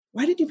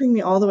why did you bring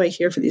me all the way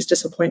here for these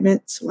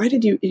disappointments? Why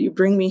did you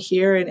bring me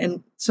here?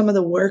 And some of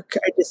the work,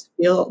 I just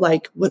feel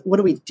like, what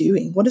are we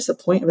doing? What is the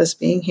point of us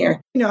being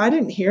here? I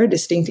didn't hear a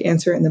distinct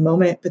answer in the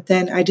moment, but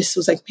then I just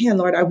was like, man,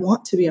 Lord, I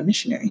want to be a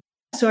missionary.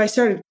 So I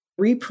started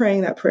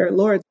re-praying that prayer.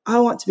 Lord, I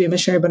want to be a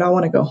missionary, but I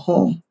want to go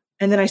home.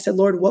 And then I said,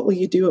 Lord, what will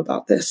you do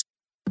about this?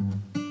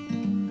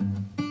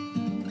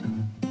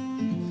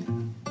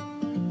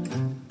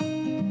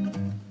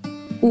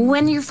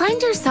 When you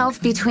find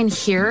yourself between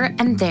here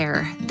and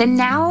there, the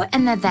now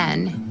and the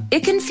then,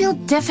 it can feel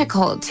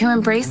difficult to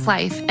embrace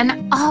life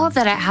and all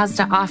that it has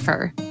to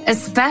offer,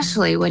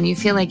 especially when you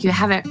feel like you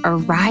haven't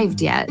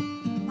arrived yet.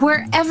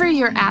 Wherever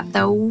you're at,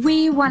 though,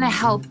 we want to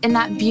help in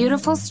that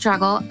beautiful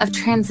struggle of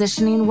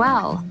transitioning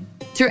well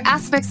through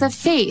aspects of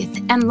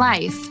faith and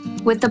life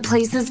with The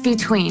Places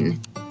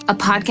Between, a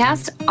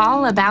podcast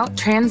all about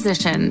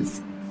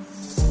transitions.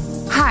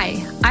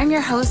 Hi, I'm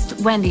your host,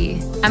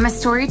 Wendy. I'm a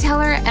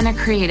storyteller and a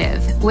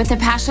creative with a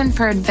passion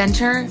for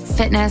adventure,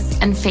 fitness,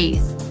 and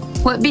faith.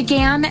 What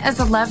began as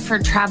a love for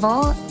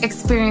travel,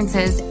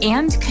 experiences,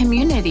 and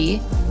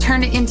community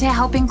turned into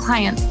helping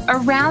clients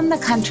around the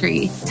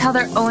country tell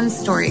their own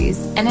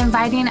stories and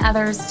inviting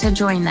others to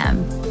join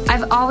them.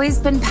 I've always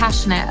been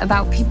passionate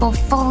about people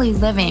fully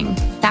living.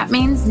 That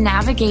means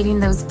navigating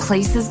those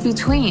places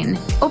between,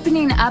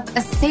 opening up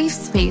a safe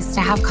space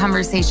to have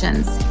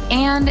conversations,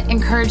 and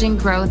encouraging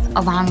growth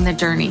along the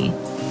journey.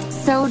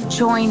 So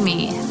join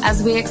me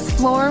as we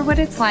explore what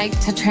it's like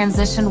to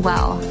transition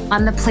well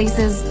on The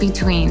Places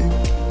Between.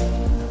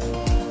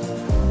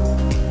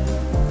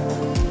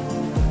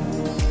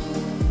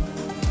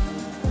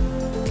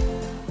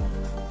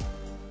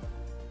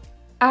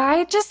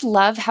 I just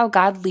love how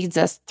God leads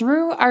us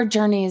through our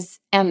journeys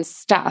and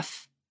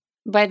stuff.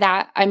 By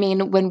that, I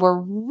mean when we're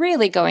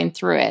really going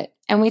through it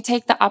and we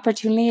take the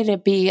opportunity to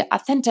be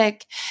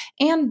authentic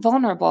and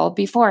vulnerable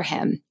before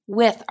Him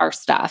with our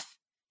stuff.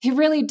 He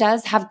really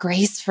does have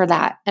grace for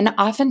that, and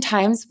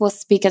oftentimes will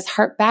speak His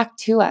heart back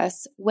to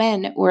us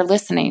when we're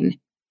listening.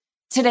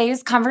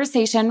 Today's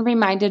conversation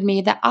reminded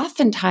me that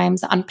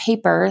oftentimes on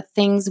paper,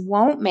 things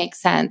won't make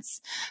sense,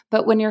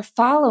 but when you're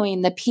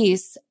following the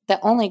peace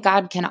that only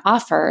God can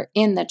offer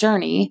in the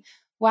journey,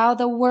 while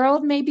the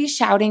world may be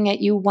shouting at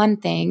you one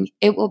thing,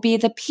 it will be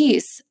the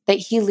peace that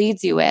He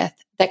leads you with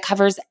that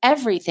covers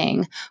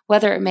everything,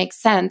 whether it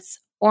makes sense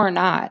or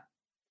not.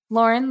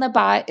 Lauren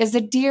Labat is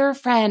a dear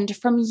friend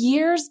from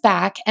years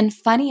back, and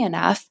funny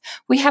enough,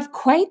 we have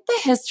quite the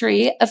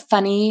history of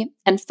funny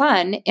and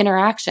fun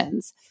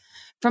interactions.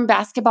 From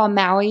basketball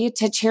Maui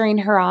to cheering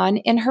her on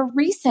in her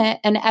recent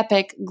and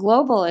epic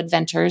global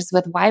adventures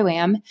with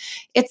YWAM,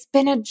 it's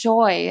been a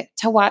joy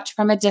to watch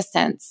from a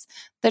distance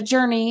the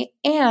journey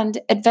and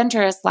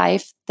adventurous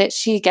life that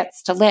she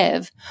gets to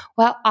live,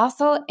 while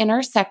also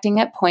intersecting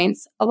at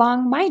points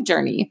along my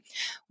journey,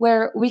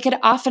 where we could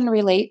often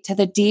relate to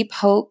the deep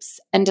hopes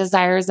and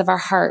desires of our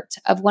heart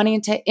of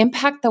wanting to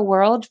impact the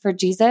world for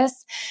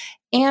Jesus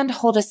and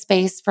hold a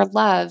space for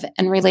love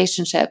and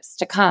relationships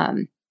to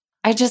come.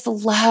 I just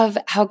love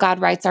how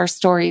God writes our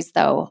stories,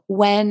 though,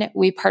 when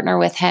we partner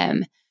with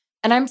Him.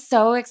 And I'm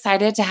so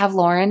excited to have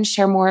Lauren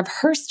share more of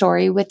her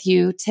story with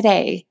you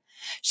today.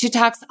 She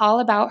talks all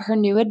about her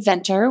new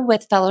adventure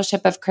with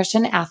Fellowship of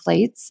Christian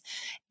Athletes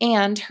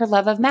and her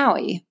love of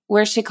Maui,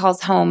 where she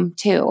calls home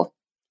too.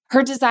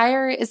 Her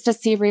desire is to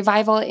see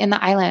revival in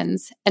the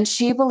islands, and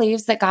she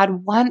believes that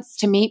God wants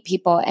to meet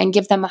people and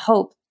give them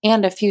hope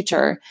and a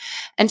future.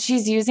 And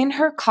she's using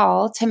her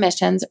call to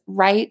missions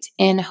right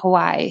in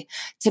Hawaii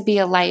to be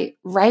a light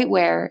right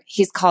where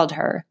He's called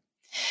her.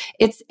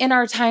 It's in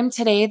our time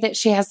today that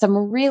she has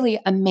some really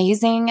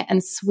amazing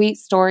and sweet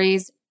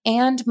stories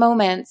and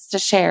moments to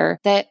share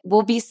that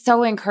will be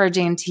so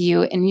encouraging to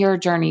you in your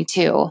journey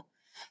too.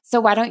 So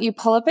why don't you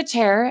pull up a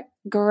chair,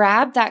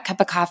 grab that cup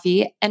of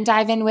coffee, and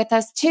dive in with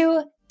us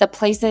to The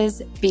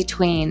Places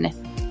Between.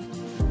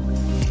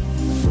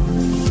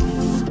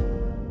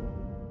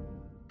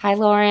 Hi,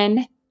 Lauren.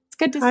 It's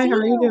good to see you. Hi, how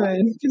are you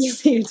doing? Good to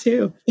see you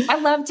too. I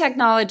love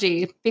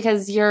technology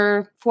because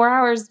you're 4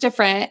 hours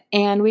different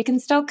and we can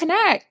still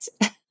connect.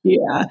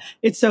 Yeah,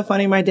 it's so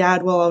funny. My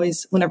dad will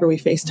always, whenever we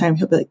FaceTime,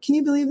 he'll be like, can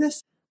you believe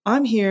this?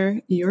 I'm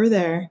here, you're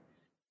there,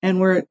 and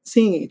we're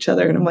seeing each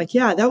other. And I'm like,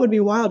 yeah, that would be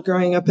wild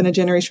growing up in a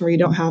generation where you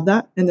don't have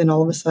that. And then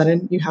all of a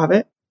sudden you have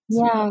it.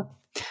 Yeah,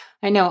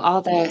 I know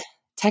all the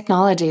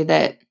technology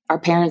that our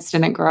parents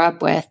didn't grow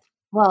up with.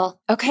 Well,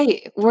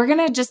 okay, we're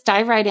going to just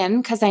dive right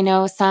in because I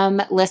know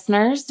some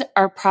listeners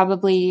are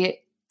probably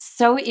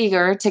so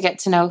eager to get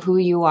to know who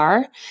you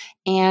are.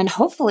 And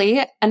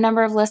hopefully a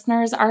number of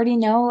listeners already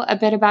know a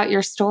bit about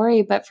your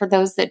story. But for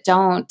those that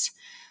don't,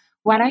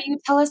 why don't you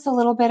tell us a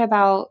little bit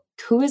about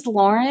who is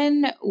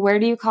Lauren? Where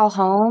do you call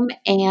home?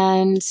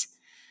 And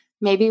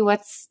maybe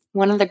what's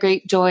one of the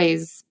great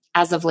joys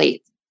as of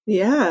late?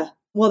 Yeah.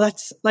 Well,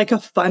 that's like a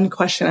fun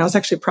question. I was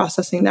actually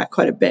processing that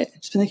quite a bit.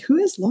 Just been like, who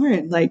is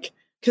Lauren? Like,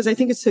 because I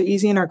think it's so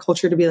easy in our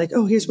culture to be like,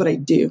 oh, here's what I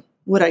do.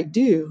 What I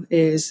do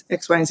is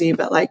X, Y, and Z.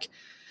 But like,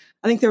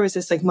 I think there was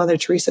this like Mother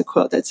Teresa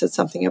quote that said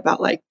something about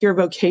like, your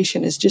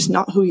vocation is just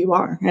not who you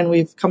are. And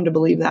we've come to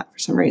believe that for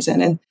some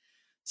reason. And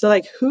so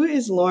like, who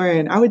is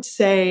Lauren? I would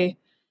say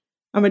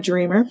I'm a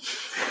dreamer.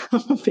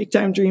 I'm a big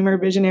time dreamer,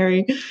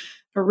 visionary,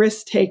 a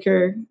risk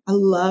taker. I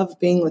love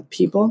being with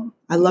people.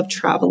 I love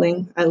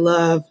traveling. I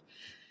love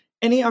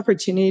any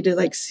opportunity to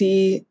like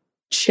see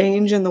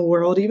change in the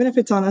world, even if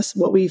it's on us,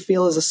 what we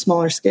feel is a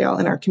smaller scale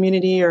in our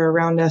community or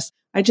around us.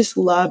 I just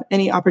love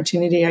any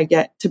opportunity I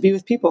get to be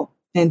with people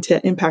and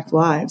to impact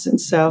lives. And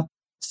so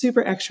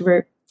super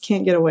extrovert,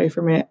 can't get away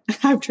from it.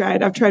 I've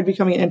tried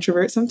becoming an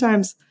introvert.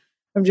 Sometimes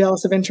I'm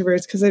jealous of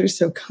introverts because they're just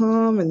so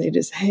calm and they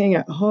just hang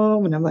at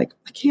home. And I'm like,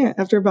 I can't.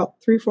 After about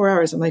 3-4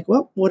 hours, I'm like,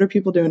 well, what are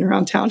people doing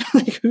around town?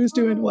 Like, who's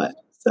doing what?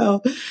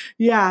 So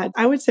yeah,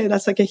 I would say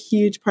that's like a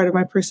huge part of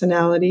my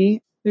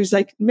personality. There's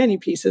like many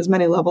pieces,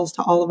 many levels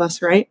to all of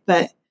us, right?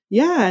 But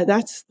yeah,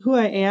 that's who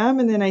I am.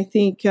 And then I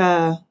think,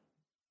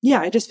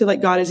 I just feel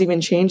like God is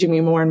even changing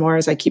me more and more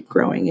as I keep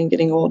growing and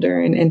getting older.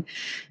 And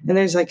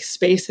there's like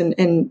space and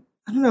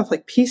I don't know if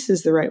like peace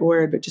is the right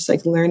word, but just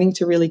like learning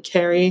to really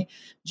carry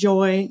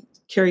joy,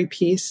 carry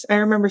peace. I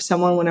remember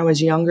someone when I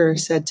was younger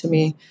said to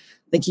me,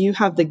 like, you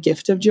have the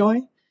gift of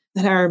joy.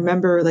 And I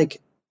remember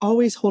like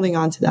always holding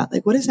on to that.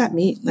 Like, what does that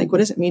mean? Like, what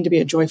does it mean to be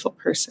a joyful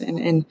person?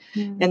 And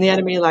the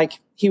enemy, like,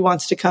 he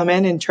wants to come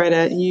in and try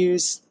to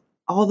use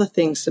all the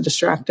things to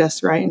distract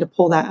us, right? And to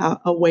pull that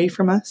out, away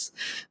from us.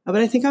 But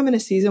I think I'm in a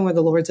season where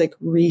the Lord's like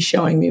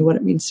re-showing me what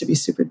it means to be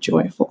super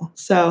joyful.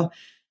 So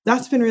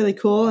that's been really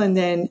cool. And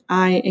then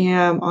I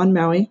am on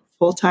Maui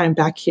full time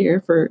back here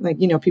for like,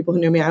 people who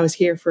know me, I was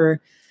here for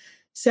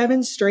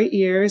 7 straight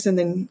years and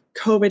then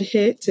COVID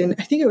hit. And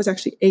I think it was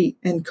actually 8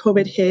 and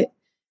COVID hit.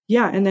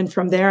 Yeah. And then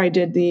from there, I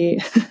did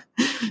the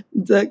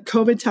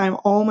COVID time,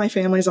 all my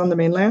family's on the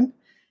mainland.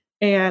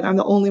 And I'm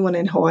the only one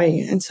in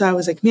Hawaii. And so I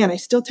was like, man, I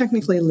still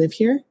technically live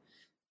here.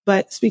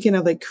 But speaking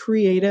of like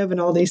creative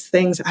and all these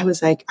things, I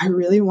was like, I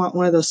really want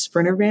one of those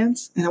Sprinter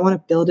vans and I want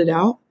to build it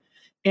out.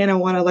 And I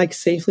want to like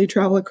safely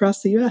travel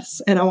across the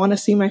US and I want to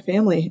see my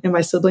family. And my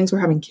siblings were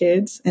having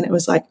kids. And it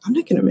was like, I'm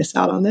not going to miss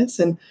out on this.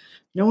 And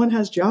no one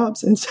has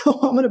jobs. And so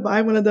I'm going to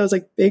buy one of those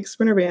like big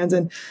Sprinter vans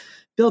and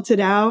built it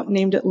out,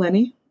 named it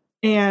Lenny,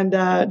 and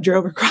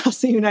drove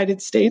across the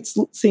United States,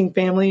 seeing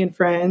family and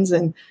friends.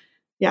 And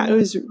yeah, it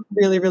was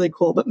really, really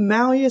cool. But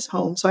Maui is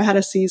home. So I had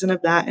a season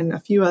of that and a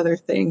few other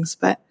things.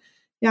 But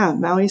yeah,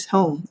 Maui's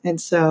home.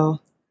 And so,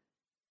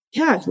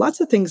 yeah, lots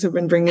of things have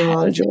been bringing a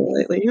lot of joy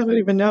lately. I don't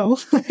even know.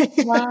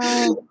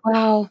 Wow.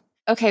 Wow.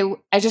 Okay.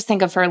 I just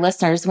think of for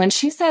listeners, when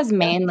she says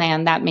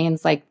mainland, that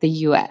means like the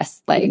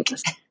US, like.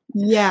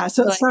 Yeah.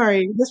 So like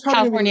sorry, this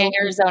probably California,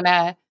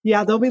 Arizona.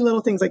 Yeah, there'll be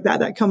little things like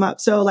that come up.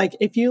 So like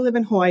if you live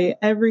in Hawaii,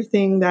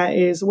 everything that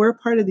is, we're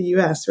part of the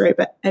US, right?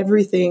 But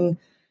everything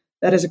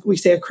that is, we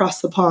say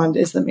across the pond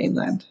is the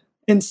mainland.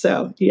 And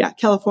so, yeah,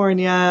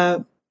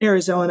 California,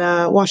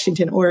 Arizona,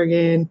 Washington,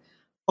 Oregon,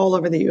 all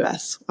over the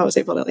US. I was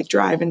able to like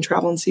drive and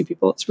travel and see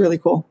people. It's really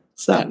cool.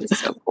 So that is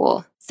so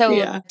cool.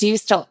 So do you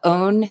still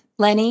own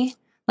Lenny?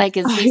 Like,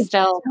 is he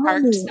still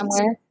parked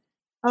somewhere?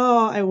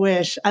 Oh, I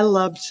wish. I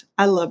loved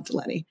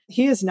Lenny.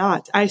 He is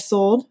not. I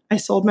sold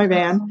my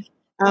van.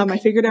 Okay. I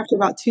figured after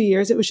about 2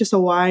 years, it was just a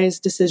wise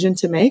decision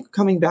to make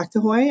coming back to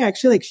Hawaii. I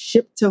actually like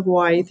shipped to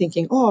Hawaii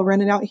thinking, oh, I'll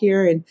rent it out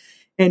here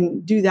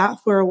and do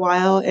that for a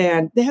while.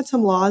 And they had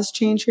some laws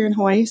change here in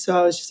Hawaii. So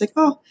I was just like,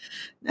 oh,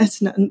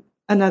 that's not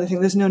another thing.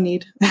 There's no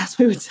need. That's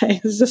what we would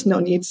say. There's just no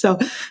need. So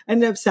I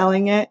ended up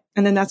selling it.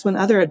 And then that's when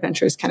other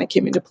adventures kind of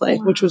came into play,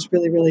 which was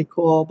really, really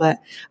cool.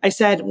 But I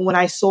said, when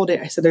I sold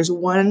it, I said, I'm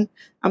going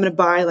to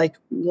buy like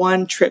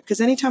one trip.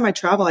 Because anytime I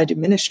travel, I do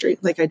ministry,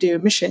 like I do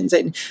missions.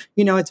 And,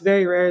 it's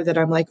very rare that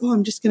I'm like, oh,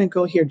 I'm just going to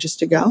go here just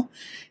to go.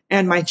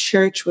 And my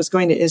church was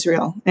going to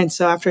Israel. And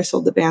so after I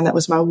sold the van, that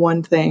was my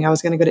one thing. I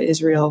was going to go to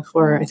Israel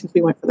I think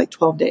we went for like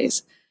 12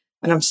 days.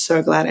 And I'm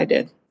so glad I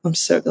did. I'm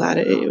so glad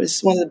it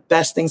was one of the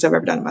best things I've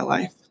ever done in my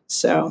life.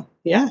 So,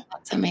 yeah.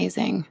 That's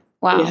amazing.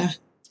 Wow. Yeah.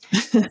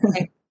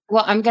 Okay.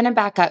 Well, I'm going to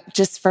back up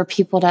just for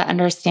people to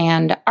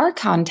understand our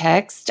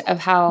context of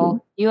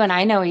how you and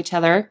I know each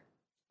other,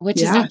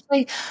 which is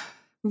actually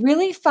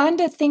really fun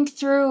to think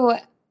through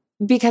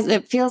because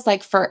it feels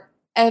like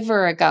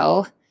forever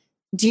ago.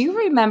 Do you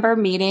remember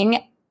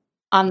meeting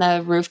on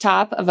the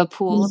rooftop of a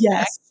pool?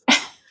 Yes.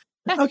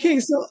 Okay.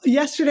 So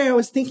yesterday I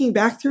was thinking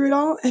back through it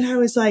all and I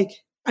was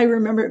like, I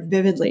remember it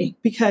vividly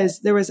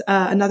because there was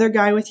another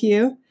guy with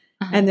you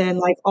and then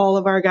like all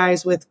of our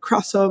guys with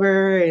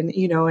Crossover and,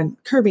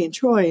 and Kirby and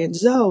Troy and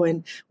Zoe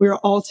and we were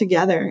all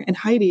together and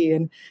Heidi.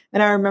 And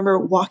I remember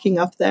walking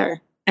up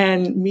there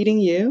and meeting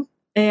you.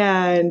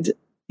 And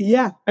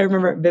yeah, I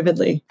remember it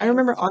vividly. I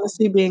remember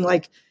honestly being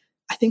like,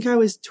 I think I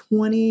was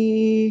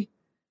 21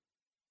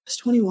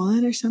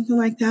 or something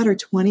like that or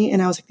 20.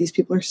 And I was like, these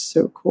people are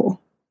so cool.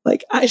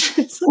 Like I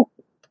just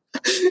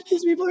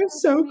these people are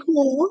so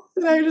cool.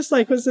 And I just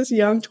like was this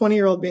young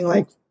 20-year-old being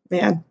like,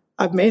 man,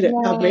 I've made it.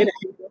 Yeah. I've made it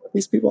with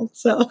these people.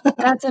 So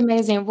that's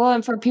amazing. Well,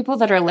 and for people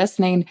that are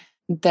listening,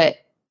 the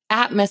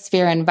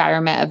atmosphere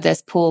environment of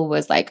this pool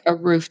was like a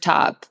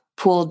rooftop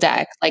pool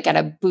deck, like at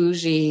a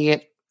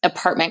bougie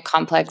apartment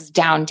complex,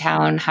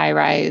 downtown, high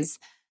rise.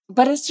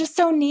 But it's just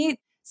so neat.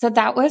 So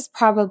that was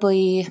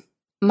probably,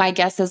 my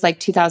guess is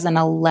like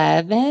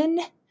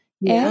 2011-ish.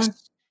 Yeah.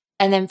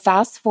 And then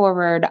fast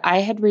forward, I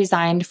had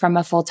resigned from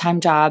a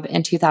full-time job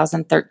in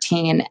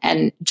 2013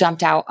 and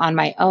jumped out on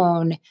my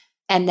own.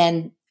 And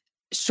then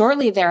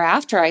shortly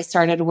thereafter, I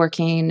started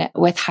working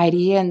with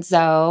Heidi and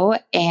Zoe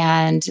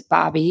and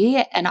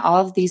Bobby and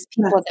all of these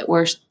people that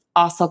were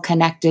also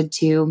connected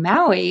to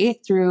Maui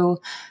through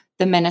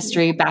the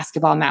ministry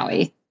Basketball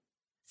Maui.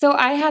 So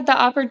I had the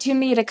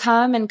opportunity to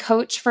come and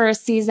coach for a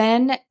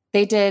season.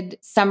 They did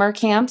summer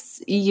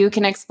camps. You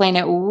can explain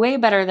it way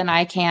better than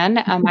I can.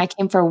 I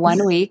came for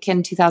 1 week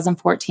in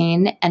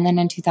 2014. And then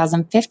in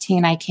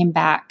 2015, I came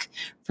back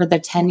for the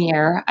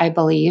 10-year, I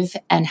believe,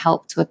 and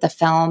helped with the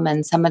film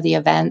and some of the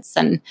events.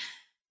 And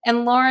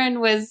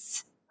Lauren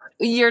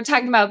you're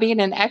talking about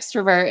being an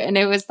extrovert. And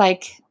it was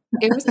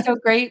so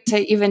great to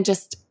even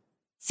just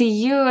see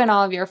you and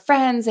all of your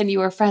friends. And you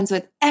were friends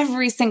with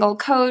every single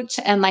coach.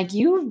 And like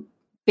you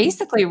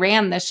basically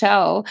ran the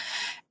show.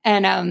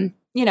 And,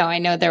 I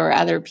know there were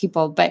other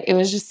people, but it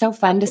was just so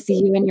fun to see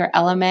you in your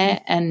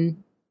element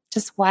and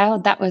just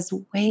wild. That was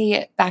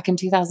way back in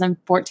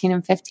 2014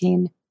 and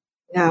 15.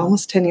 Yeah,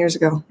 almost 10 years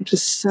ago, which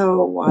is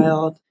so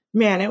wild.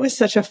 Man, it was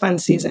such a fun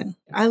season.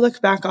 I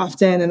look back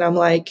often and I'm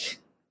like,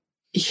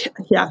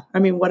 yeah, I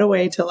mean, what a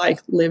way to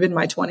like live in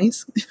my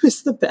 20s. It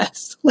was the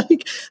best.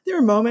 Like there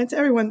were moments,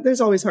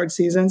 there's always hard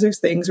seasons, there's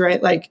things,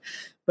 right? Like,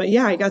 but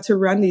yeah, I got to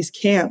run these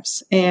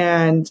camps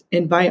and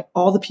invite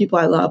all the people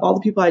I love, all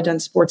the people I'd done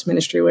sports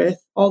ministry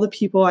with, all the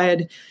people I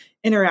had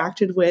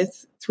interacted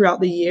with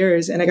throughout the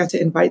years. And I got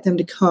to invite them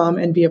to come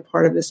and be a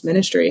part of this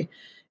ministry.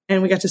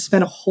 And we got to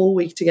spend a whole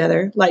week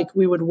together. Like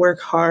we would work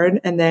hard.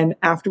 And then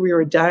after we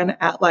were done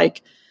at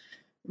like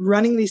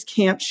running these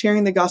camps,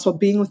 sharing the gospel,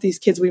 being with these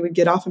kids, we would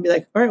get off and be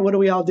like, all right, what are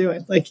we all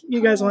doing? Like,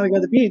 you guys want to go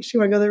to the beach?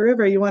 You want to go to the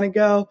river? You want to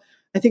go?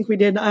 I think we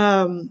did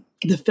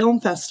the film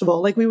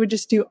festival. Like we would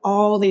just do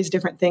all these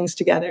different things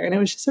together. And it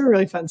was just a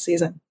really fun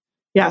season.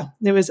 Yeah,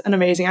 it was an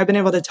amazing. I've been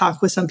able to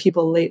talk with some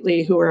people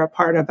lately who are a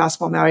part of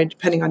Basketball Maui,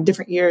 depending on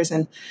different years.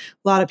 And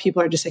a lot of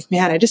people are just like,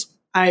 man,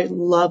 I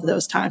love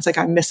those times. Like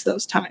I miss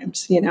those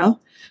times, Yeah.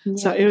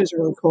 So it was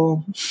really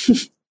cool.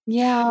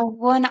 Yeah.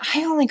 Well, and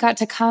I only got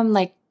to come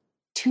like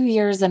 2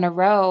 years in a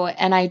row.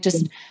 And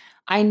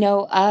I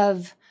know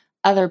of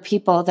other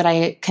people that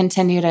I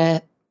continue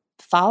to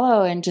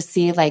follow and just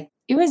see like,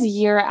 it was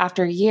year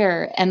after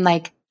year. And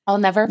like, I'll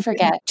never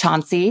forget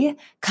Chauncey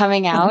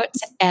coming out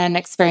and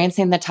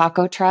experiencing the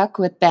taco truck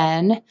with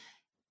Ben.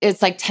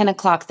 It's like 10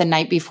 o'clock the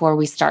night before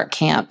we start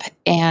camp.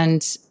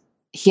 And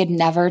he had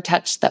never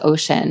touched the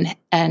ocean.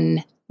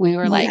 And we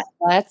were like,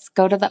 let's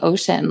go to the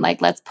ocean.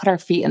 Like, let's put our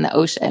feet in the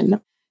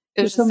ocean.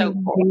 It was just so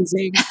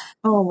amazing.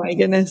 Oh my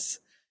goodness.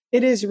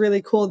 It is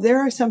really cool. There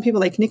are some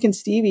people like Nick and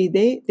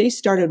Stevie, they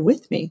started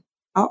with me.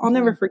 I'll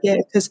never forget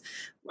because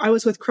I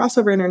was with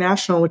Crossover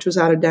International, which was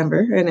out of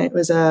Denver, and it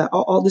was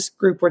all this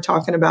group we're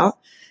talking about.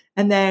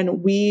 And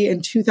then we,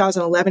 in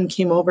 2011,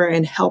 came over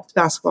and helped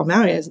Basketball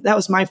Maui. That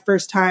was my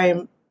first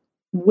time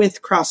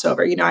with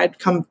Crossover. I'd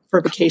come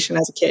for vacation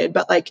as a kid,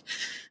 but like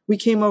we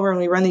came over and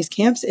we run these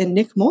camps, and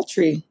Nick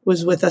Moultrie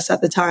was with us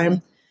at the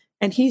time.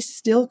 And he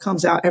still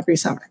comes out every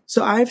summer.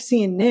 So I've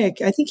seen Nick,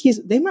 I think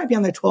they might be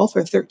on their 12th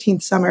or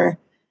 13th summer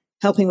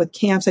helping with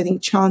camps. I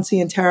think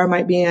Chauncey and Tara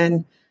might be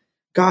in,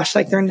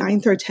 like their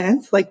 9th or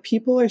 10th. Like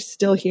people are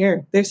still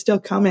here. They're still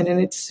coming, and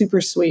it's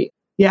super sweet.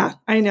 Yeah,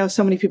 I know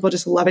so many people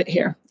just love it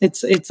here.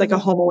 It's like a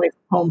home away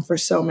from home for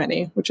so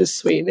many, which is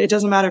sweet. It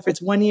doesn't matter if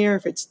it's 1 year,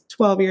 if it's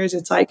 12 years,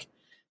 it's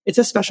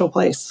a special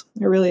place.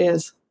 It really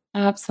is.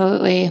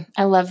 Absolutely.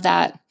 I love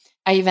that.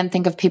 I even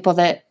think of people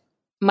that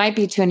might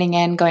be tuning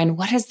in going,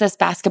 what is this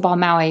Basketball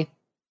Maui?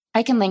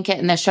 I can link it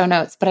in the show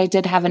notes, but I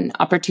did have an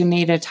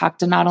opportunity to talk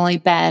to not only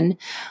Ben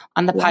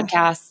on the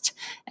podcast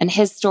and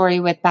his story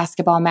with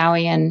Basketball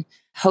Maui and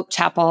Hope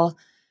Chapel,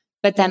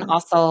 but then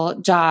also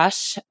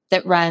Josh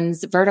that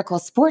runs Vertical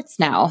Sports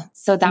now.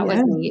 So that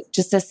was neat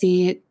just to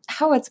see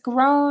how it's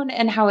grown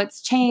and how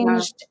it's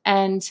changed.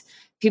 And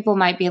people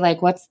might be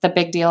like, what's the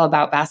big deal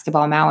about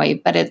Basketball Maui?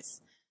 But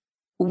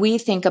we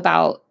think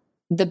about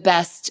the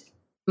best,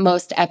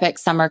 most epic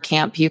summer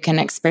camp you can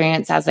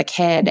experience as a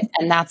kid.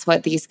 And that's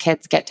what these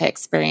kids get to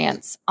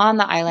experience on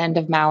the island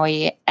of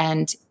Maui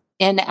and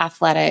in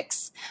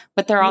athletics.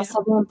 But they're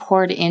also being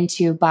poured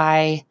into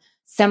by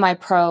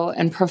semi-pro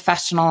and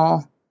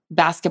professional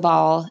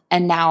basketball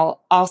and now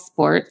all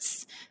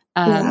sports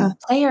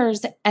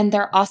players. And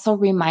they're also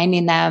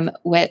reminding them,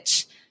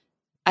 which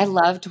I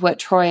loved what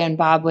Troy and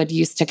Bob would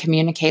used to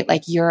communicate,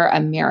 like, you're a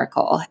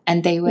miracle.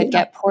 And they would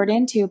get poured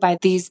into by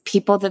these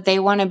people that they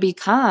want to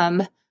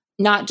become,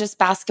 not just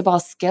basketball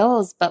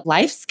skills, but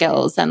life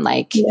skills and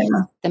like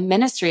the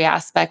ministry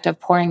aspect of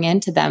pouring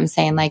into them,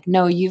 saying like,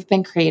 no, you've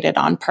been created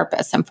on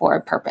purpose and for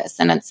a purpose.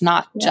 And it's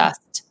not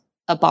just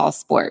a ball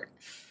sport.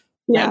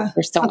 Yeah. Like,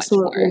 there's so much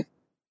more.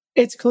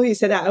 It's cool you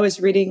said that. I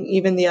was reading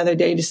even the other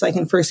day, just like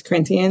in First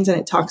Corinthians, and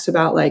it talks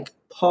about like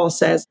Paul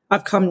says,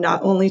 I've come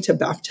not only to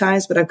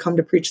baptize, but I've come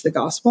to preach the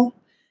gospel.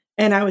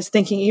 And I was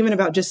thinking even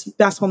about just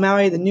Basketball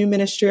Maui, the new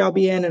ministry I'll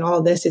be in and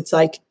all this. It's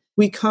like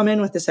we come in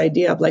with this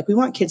idea of like, we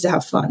want kids to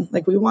have fun.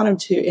 Like we want them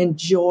to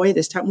enjoy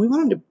this time. We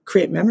want them to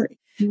create memory.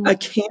 A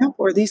camp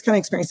or these kind of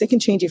experiences, they can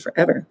change you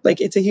forever.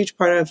 Like it's a huge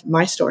part of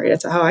my story.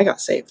 That's how I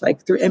got saved,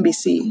 like through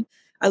NBC.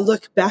 I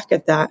look back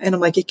at that and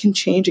I'm like, it can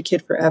change a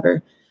kid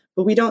forever.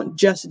 But we don't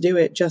just do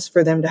it just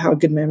for them to have a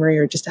good memory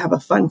or just to have a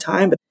fun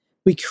time, but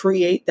we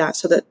create that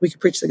so that we can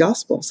preach the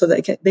gospel, so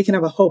that they can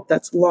have a hope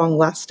that's long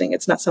lasting.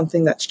 It's not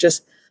something that's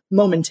just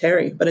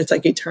momentary, but it's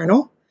like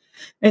eternal.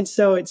 And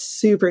so it's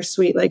super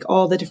sweet, like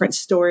all the different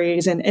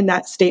stories and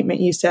that statement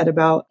you said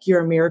about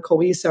you're a miracle.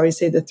 We used to always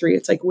say the three.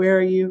 It's like, where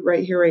are you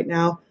right here, right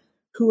now?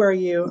 Who are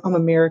you? I'm a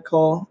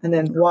miracle. And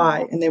then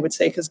why? And they would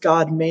say, because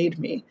God made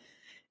me.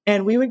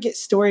 And we would get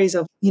stories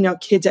of,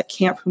 kids at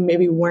camp who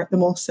maybe weren't the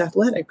most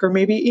athletic, or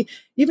maybe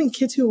even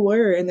kids who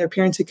were, and their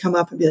parents would come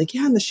up and be like,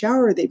 yeah, in the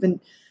shower, they've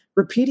been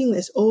repeating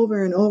this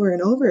over and over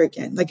and over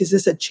again. Like, is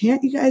this a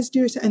chant you guys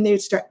do? And they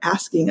would start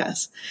asking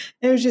us.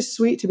 And it was just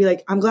sweet to be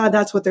like, I'm glad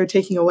that's what they're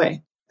taking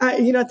away. At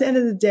the end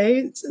of the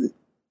day,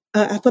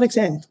 athletics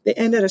end. They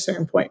end at a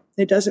certain point.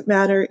 It doesn't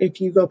matter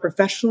if you go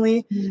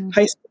professionally,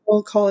 high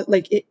school, call it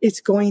like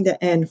it's going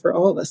to end for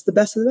all of us. The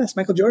best of the best,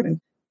 Michael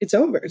Jordan. It's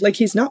over. Like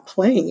he's not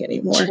playing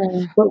anymore.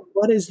 Sure. But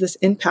what is this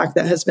impact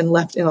that has been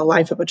left in the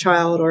life of a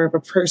child or of a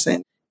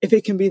person? If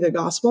it can be the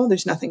gospel,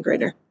 there's nothing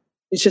greater.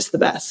 It's just the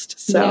best.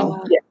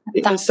 So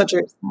it was such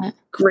a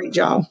great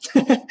job.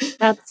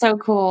 That's so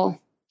cool.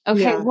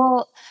 Okay.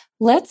 Well,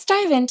 let's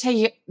dive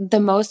into the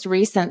most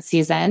recent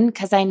season,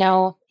 because I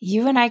know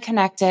you and I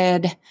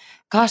connected,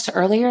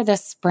 earlier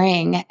this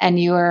spring, and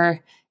you were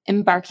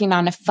embarking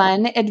on a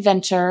fun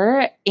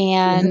adventure.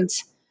 And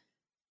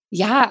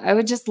I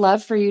would just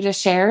love for you to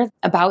share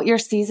about your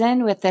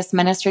season with this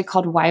ministry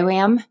called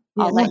YWAM.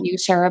 I'll let you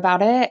share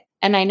about it.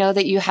 And I know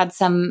that you had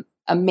some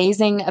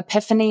amazing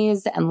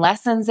epiphanies and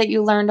lessons that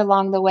you learned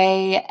along the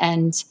way.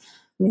 And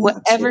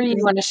whatever you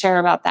want to share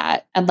about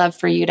that, I'd love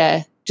for you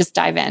to just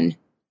dive in.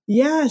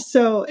 Yeah.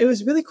 So it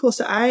was really cool.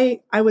 So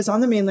I was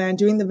on the mainland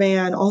doing the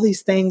van, all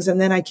these things.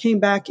 And then I came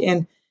back,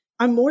 and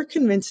I'm more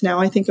convinced now,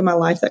 I think, in my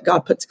life that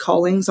God puts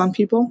callings on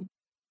people.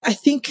 I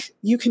think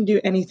you can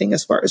do anything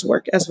as far as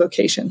work, as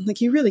vocation.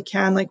 Like you really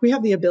can. Like we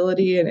have the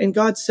ability, and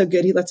God's so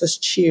good. He lets us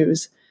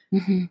choose.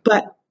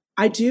 But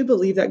I do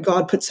believe that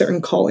God puts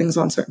certain callings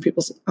on certain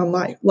people's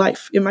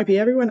life. It might be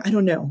everyone. I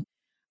don't know.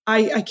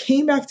 I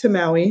came back to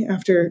Maui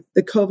after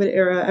the COVID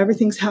era.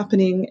 Everything's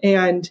happening.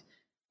 And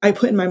I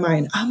put in my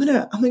mind, I'm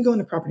gonna go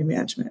into property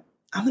management.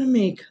 I'm going to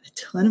make a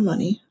ton of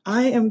money.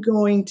 I am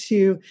going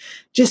to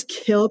just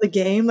kill the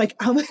game. Like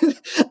I'm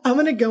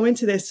going to go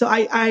into this. So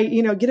I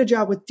get a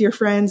job with dear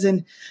friends,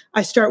 and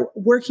I start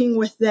working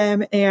with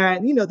them,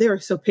 and, they were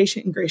so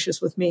patient and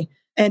gracious with me,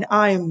 and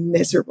I am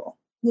miserable.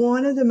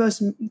 One of the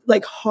most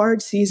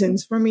hard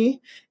seasons for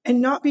me,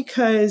 and not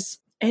because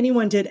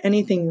anyone did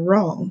anything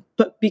wrong,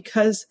 but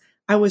because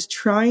I was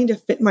trying to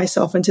fit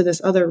myself into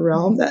this other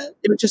realm that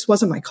it just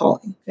wasn't my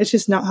calling. It's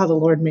just not how the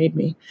Lord made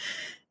me.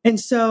 And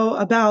so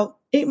about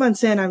 8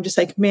 months in, I'm just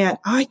like, man,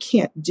 I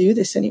can't do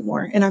this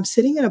anymore. And I'm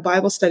sitting in a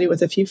Bible study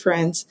with a few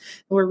friends,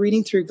 and we're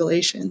reading through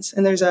Galatians.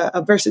 And there's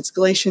a verse, it's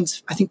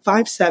Galatians, I think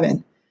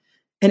 5:7.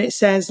 And it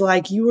says,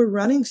 like, you were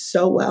running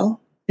so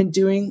well and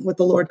doing what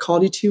the Lord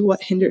called you to.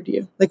 What hindered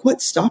you? Like,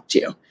 what stopped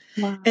you?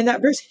 Wow. And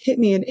that verse hit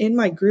me. And in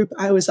my group,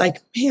 I was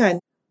like, man,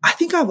 I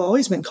think I've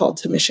always been called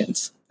to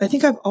missions. I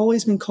think I've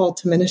always been called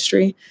to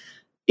ministry.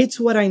 It's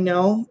what I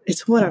know.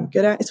 It's what I'm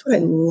good at. It's what I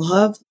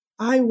love.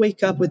 I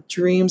wake up with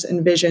dreams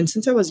and visions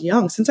since I was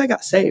young, since I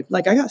got saved.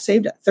 Like I got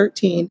saved at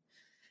 13.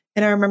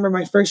 And I remember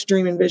my first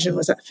dream and vision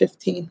was at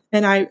 15.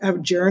 And I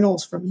have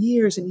journals from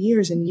years and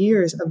years and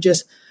years of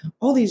just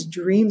all these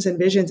dreams and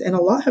visions. And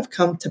a lot have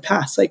come to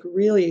pass. Like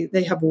really,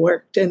 they have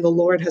worked, and the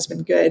Lord has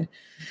been good.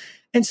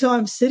 And so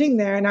I'm sitting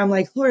there and I'm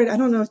like, Lord, I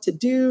don't know what to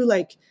do.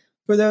 Like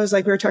for those,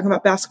 like we were talking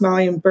about Basketball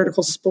Maui and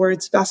vertical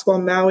sports,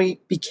 Basketball Maui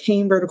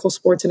became vertical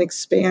sports and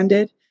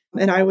expanded.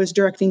 And I was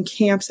directing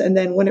camps. And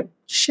then when it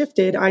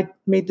shifted, I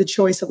made the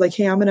choice of like,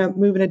 hey, I'm going to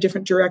move in a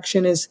different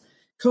direction. As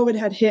COVID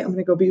had hit, I'm going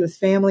to go be with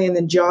family. And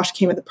then Josh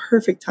came at the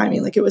perfect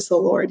timing. Like it was the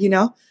Lord,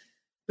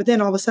 But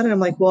then all of a sudden I'm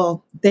like,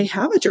 well, they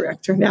have a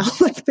director now.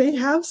 Like they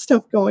have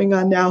stuff going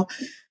on now.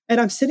 And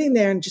I'm sitting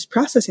there and just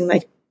processing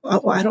like,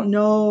 well, I don't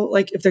know,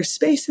 like if there's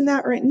space in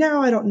that right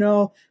now. I don't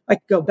know. I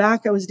could go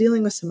back. I was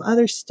dealing with some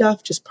other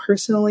stuff just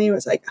personally. It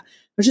was like, I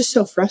was just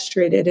so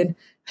frustrated. And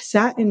I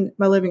sat in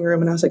my living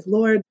room and I was like,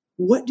 Lord,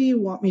 what do you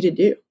want me to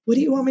do? What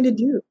do you want me to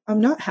do? I'm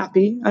not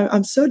happy.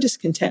 I'm so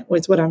discontent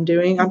with what I'm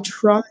doing. I'm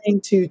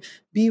trying to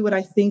be what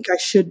I think I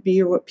should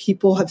be, or what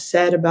people have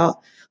said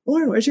about,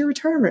 Lauren, where's your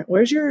retirement?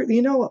 Where's your,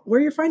 where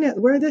your finance,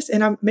 where this?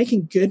 And I'm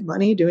making good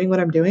money doing what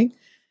I'm doing.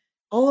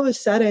 All of a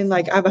sudden,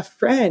 like I have a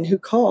friend who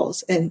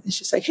calls and it's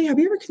just like, hey, have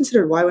you ever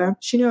considered YWAM?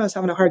 She knew I was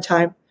having a hard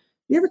time.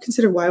 You ever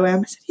considered YWAM?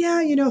 I said,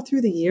 yeah,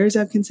 through the years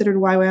I've considered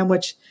YWAM,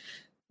 which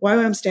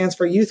YWAM stands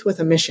for Youth with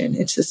a Mission.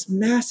 It's this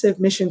massive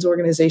missions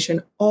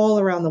organization all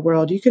around the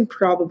world. You can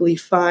probably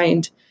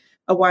find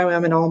a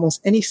YWAM in almost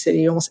any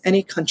city, almost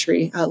any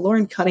country.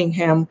 Lauren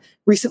Cunningham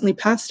recently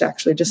passed,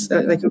 actually, just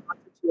like a month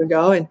or two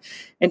ago,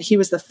 and he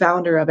was the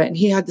founder of it. And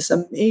he had this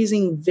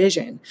amazing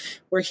vision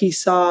where he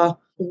saw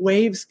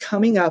waves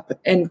coming up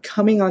and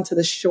coming onto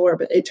the shore,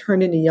 but it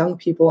turned into young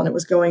people, and it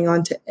was going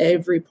on to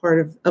every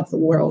part of the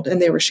world,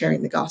 and they were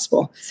sharing the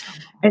gospel.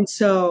 And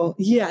so,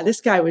 yeah, this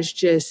guy was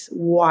just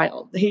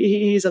wild.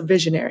 He's a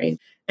visionary.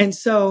 And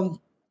so,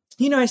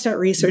 I start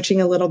researching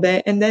a little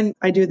bit, and then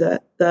I do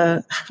the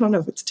I don't know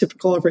if it's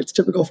typical or if it's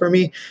typical for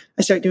me.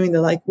 I start doing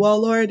the like,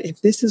 well, Lord,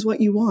 if this is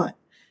what you want,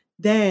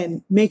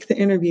 then make the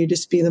interview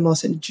just be the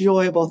most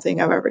enjoyable thing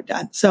I've ever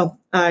done. So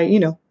I,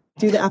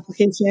 do the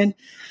application,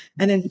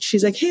 and then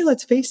she's like, hey,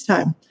 let's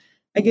FaceTime.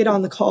 I get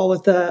on the call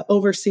with the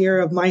overseer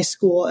of my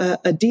school. A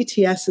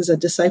DTS is a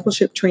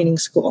discipleship training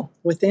school.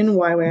 Within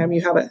YWAM,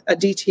 you have a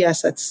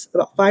DTS that's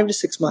about 5 to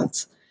 6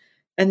 months.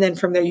 And then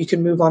from there, you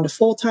can move on to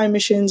full-time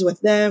missions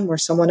with them or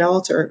someone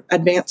else or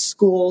advanced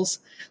schools.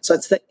 So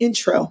it's the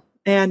intro.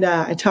 And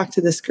I talked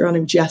to this girl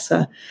named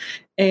Jessa,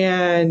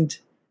 and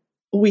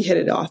we hit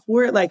it off.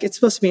 We're like, it's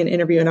supposed to be an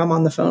interview, and I'm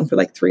on the phone for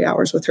like 3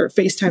 hours with her,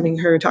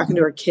 FaceTiming her, talking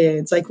to her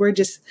kids. Like, we're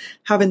just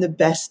having the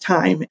best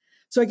time.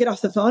 So I get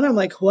off the phone. I'm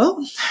like, well,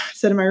 I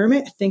said to my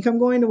roommate, I think I'm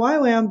going to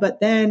YWAM,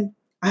 but then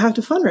I have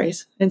to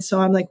fundraise. And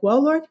so I'm like,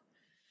 well, Lord,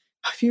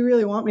 if you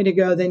really want me to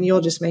go, then you'll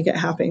just make it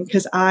happen,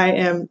 because I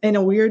am in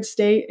a weird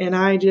state, and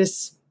I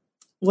just,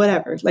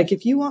 whatever. Like,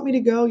 if you want me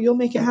to go, you'll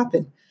make it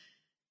happen.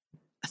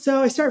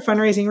 So I start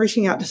fundraising,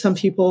 reaching out to some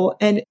people,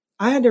 and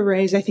I had to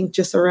raise, I think,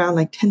 just around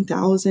like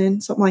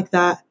 10,000, something like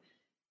that.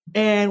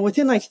 And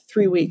within like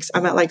 3 weeks,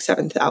 I'm at like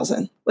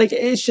 7,000. Like,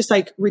 it's just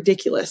like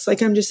ridiculous.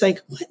 Like, I'm just like,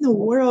 what in the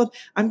world?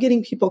 I'm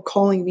getting people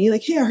calling me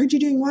like, hey, I heard you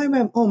doing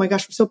YWAM. Oh my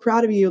gosh, I'm so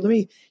proud of you. Let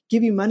me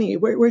give you money.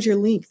 Where's your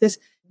link? This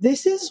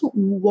is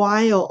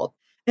wild.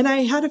 And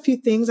I had a few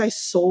things I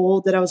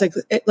sold that I was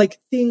like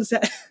things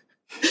that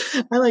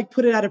I like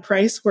put it at a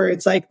price where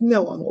it's like,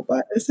 no one will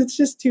buy this. It's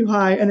just too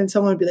high. And then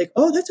someone would be like,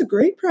 oh, that's a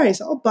great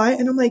price. I'll buy it.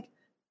 And I'm like,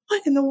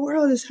 what in the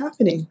world is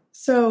happening?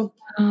 So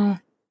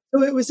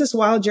it was this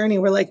wild journey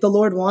where like the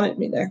Lord wanted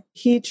me there.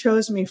 He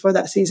chose me for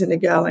that season to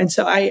go. And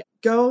so I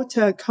go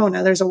to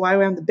Kona. There's a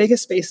YWAM, the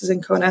biggest spaces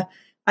in Kona.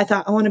 I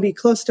thought I want to be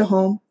close to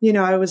home.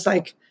 I was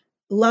like,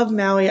 love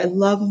Maui. I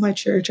love my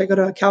church. I go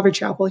to a Calvary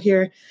Chapel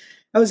here.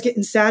 I was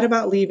getting sad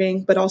about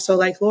leaving, but also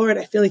like, Lord,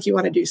 I feel like you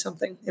want to do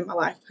something in my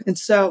life. And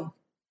so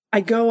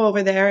I go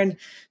over there and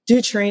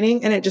do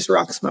training, and it just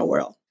rocks my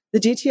world. The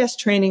DTS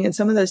training and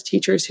some of those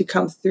teachers who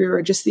come through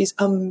are just these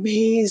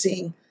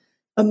amazing,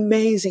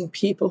 amazing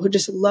people who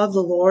just love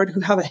the Lord,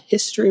 who have a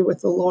history with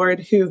the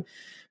Lord, who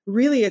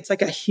really, it's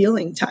like a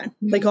healing time.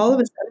 Like, all of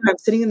a sudden I'm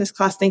sitting in this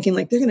class thinking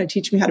like, they're going to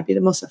teach me how to be the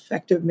most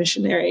effective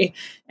missionary.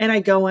 And I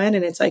go in,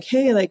 and it's like,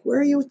 hey, like, where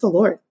are you with the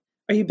Lord?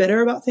 Are you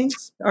bitter about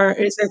things? Are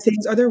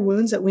there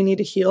wounds that we need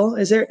to heal?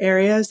 Is there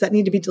areas that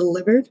need to be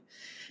delivered?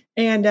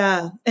 And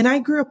I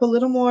grew up a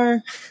little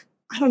more,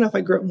 I don't know if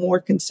I grew up more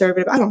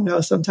conservative. I don't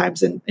know,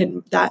 sometimes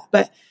in that,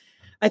 but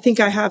I think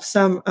I have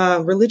some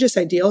religious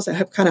ideals that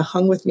have kind of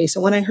hung with me.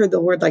 So when I heard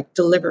the word like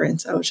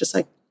deliverance, I was just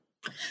like,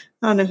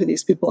 I don't know who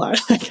these people are.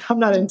 Like, I'm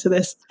not into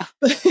this.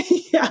 But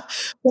yeah.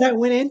 But I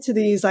went into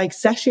these like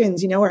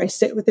sessions, where I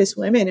sit with this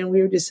women, and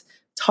we would just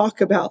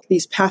talk about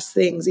these past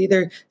things,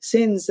 either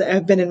sins that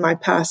have been in my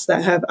past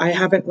that I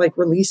haven't like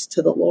released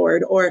to the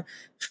Lord, or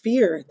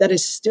fear that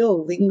is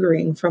still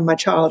lingering from my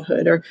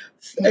childhood, or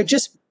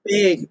just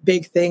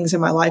big things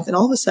in my life. And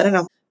all of a sudden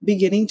I'm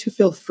beginning to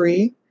feel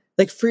free,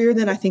 like freer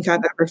than I think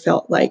I've ever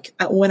felt. Like,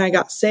 when I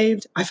got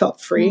saved, I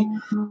felt free.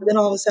 But then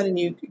all of a sudden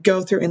you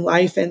go through in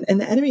life, and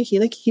the enemy,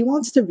 he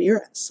wants to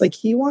veer us. Like,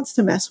 he wants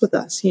to mess with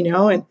us, and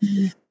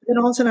then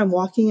all of a sudden I'm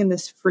walking in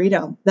this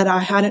freedom that I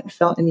hadn't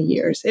felt in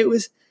years. It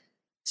was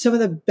some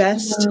of the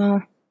best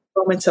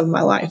moments of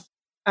my life.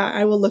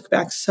 I will look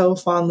back so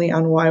fondly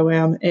on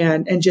YWAM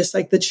and just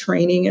like the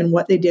training and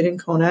what they did in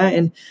Kona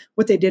and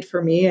what they did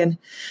for me. And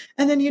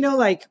then,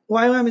 like,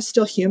 YWAM is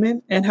still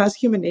human and has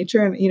human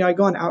nature. And, I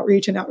go on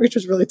outreach, and outreach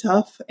was really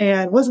tough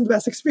and wasn't the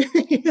best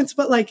experience,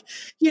 but like,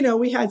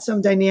 we had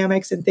some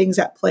dynamics and things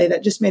at play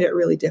that just made it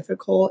really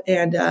difficult.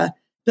 And,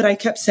 but I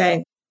kept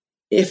saying,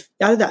 if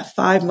out of that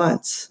 5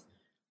 months,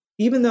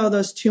 even though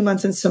those 2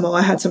 months in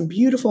Samoa had some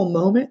beautiful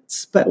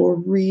moments, but were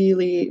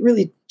really,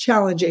 really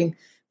challenging,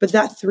 but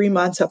that 3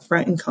 months up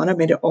front in Kona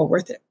made it all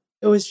worth it.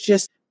 It was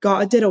just,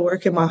 God did a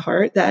work in my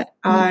heart that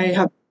I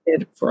have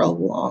did for a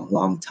long,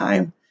 long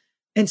time.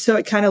 And so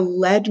it kind of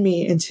led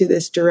me into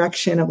this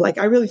direction of like,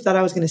 I really thought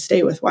I was going to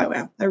stay with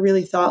YWAM. I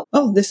really thought,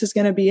 oh, this is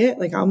going to be it.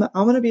 Like, I'm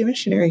going to be a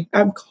missionary.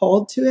 I'm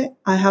called to it.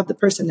 I have the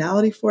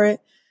personality for it.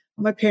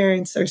 My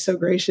parents are so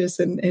gracious,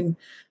 and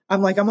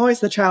I'm like, I'm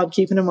always the child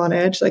keeping them on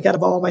edge, like out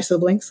of all my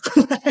siblings.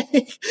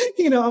 Like,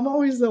 I'm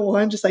always the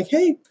one just like,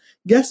 hey,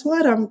 guess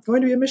what? I'm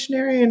going to be a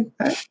missionary, and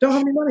I don't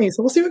have any money.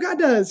 So we'll see what God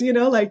does,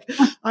 like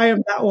I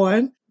am that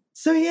one.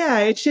 So yeah,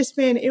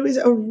 it was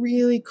a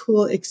really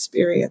cool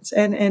experience.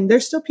 And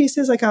there's still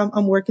pieces like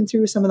I'm working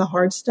through some of the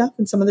hard stuff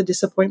and some of the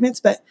disappointments,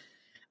 but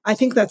I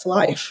think that's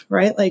life,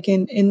 right? Like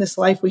in this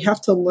life, we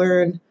have to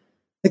learn,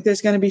 like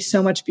there's going to be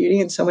so much beauty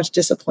and so much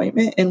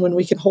disappointment. And when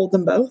we can hold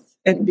them both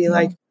and be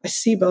like, I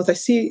see both, I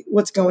see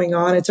what's going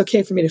on. It's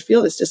okay for me to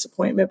feel this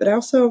disappointment, but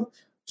also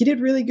he did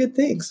really good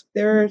things.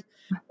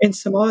 In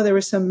Samoa, there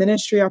were some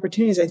ministry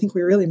opportunities I think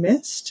we really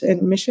missed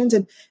and missions.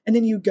 And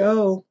then you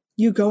go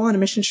on a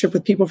mission trip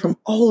with people from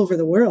all over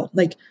the world.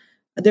 Like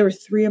there were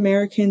 3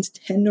 Americans,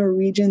 10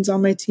 Norwegians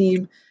on my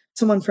team,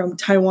 someone from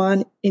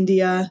Taiwan,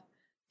 India,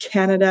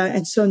 Canada.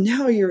 And so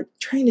now you're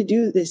trying to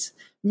do this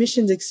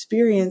missions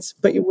experience,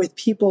 but with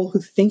people who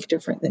think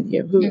different than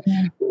you, who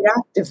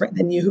react different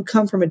than you, who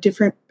come from a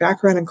different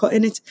background and culture.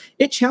 And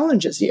it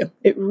challenges you.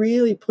 It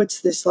really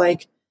puts this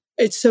like,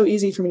 it's so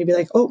easy for me to be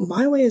like, oh,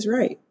 my way is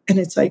right. And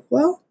it's like,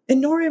 well,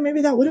 in Norway,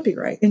 maybe that wouldn't be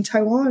right. In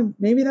Taiwan,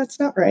 maybe that's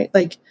not right.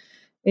 Like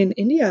in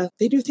India,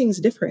 they do things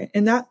different.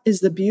 And that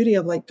is the beauty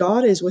of like,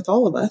 God is with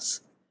all of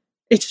us.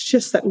 It's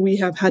just that we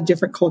have had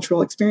different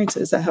cultural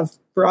experiences that have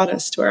brought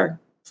us to our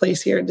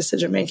place here in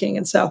decision making.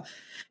 And so,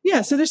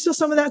 yeah, so there's still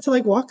some of that to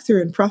like walk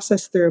through and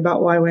process through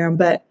about YWAM.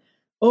 But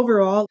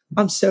overall,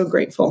 I'm so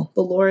grateful.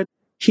 The Lord,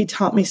 he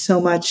taught me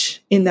so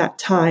much in that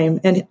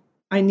time. And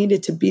I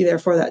needed to be there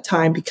for that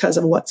time because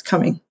of what's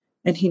coming.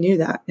 And he knew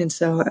that. And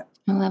so,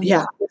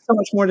 yeah, there's so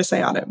much more to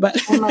say on it.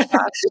 But oh my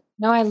gosh.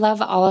 No, I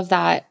love all of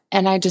that.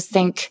 And I just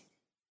think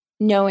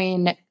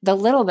knowing the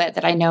little bit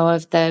that I know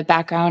of the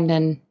background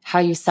and how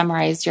you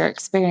summarized your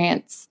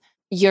experience,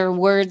 your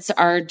words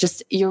are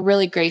just, you're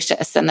really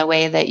gracious in the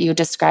way that you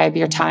describe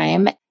your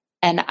time.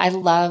 And I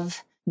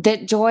love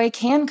that joy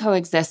can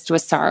coexist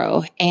with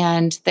sorrow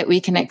and that we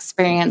can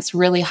experience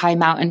really high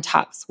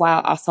mountaintops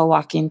while also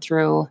walking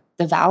through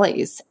the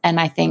valleys. And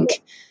I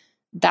think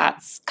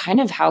that's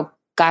kind of how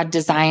God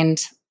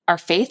designed our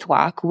faith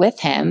walk with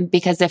him,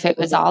 because if it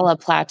was all a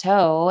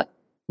plateau,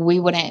 we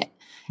wouldn't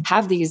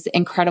have these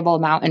incredible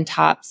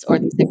mountaintops or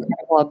these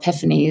incredible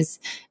epiphanies.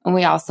 And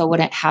we also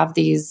wouldn't have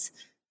these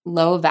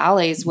low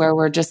valleys where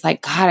we're just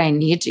like, God, I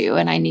need you.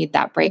 And I need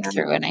that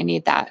breakthrough and I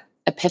need that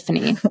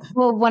epiphany.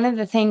 Well, one of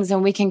the things,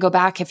 and we can go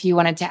back if you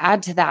wanted to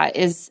add to that,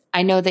 is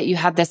I know that you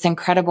had this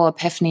incredible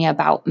epiphany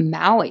about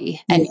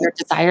Maui and your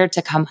desire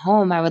to come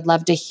home. I would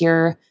love to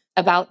hear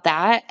about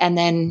that. And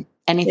then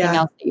anything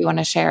else that you want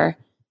to share.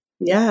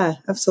 Yeah,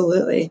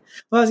 absolutely.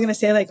 Well, I was going to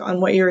say like on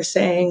what you were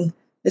saying,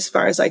 as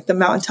far as like the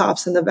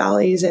mountaintops and the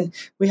valleys. And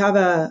we have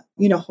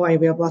Hawaii,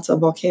 we have lots of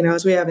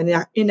volcanoes. We have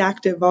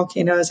inactive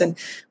volcanoes, and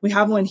we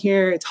have one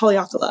here. It's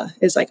Haleakala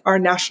is like our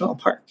national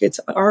park. It's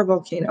our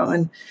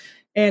volcano.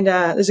 And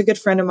there's a good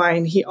friend of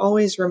mine. He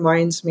always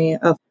reminds me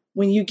of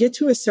when you get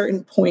to a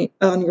certain point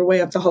on your way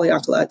up to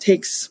Haleakala, it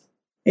takes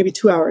maybe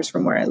 2 hours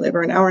from where I live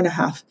or an hour and a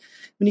half.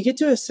 When you get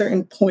to a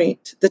certain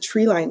point, the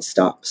tree line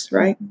stops,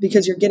 right?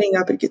 Because you're getting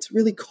up, it gets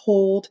really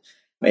cold.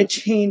 It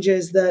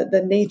changes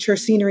the nature,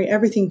 scenery,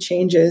 everything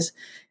changes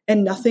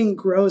and nothing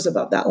grows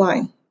above that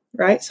line,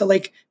 right? So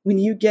like when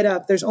you get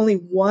up, we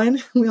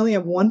only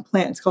have one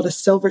plant. It's called a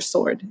silver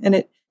sword.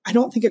 And I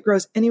don't think it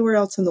grows anywhere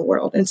else in the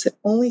world. And it's the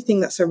only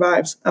thing that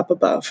survives up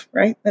above,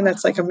 right? And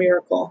that's like a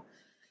miracle.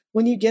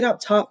 When you get up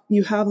top,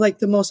 you have like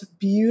the most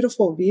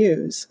beautiful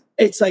views.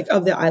 It's like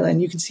of the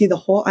island. You can see the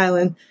whole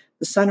island,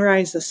 the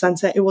sunrise, the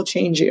sunset. It will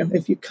change you.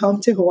 If you come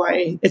to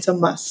Hawaii, it's a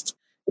must.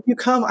 If you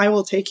come, I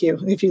will take you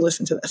if you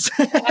listen to this.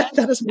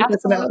 That is my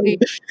personality.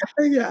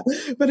 Yeah.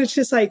 But it's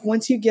just like,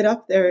 once you get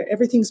up there,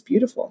 everything's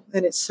beautiful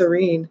and it's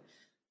serene,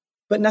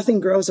 but nothing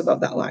grows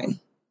above that line.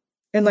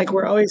 And like,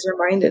 we're always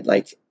reminded,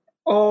 like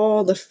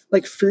all the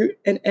like fruit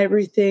and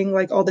everything,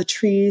 like all the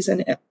trees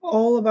and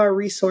all of our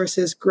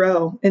resources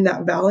grow in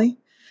that valley.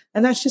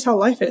 And that's just how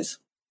life is.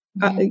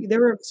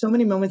 There were so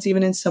many moments,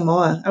 even in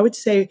Samoa, I would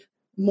say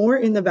more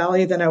in the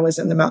valley than I was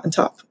in the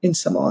mountaintop in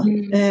Samoa.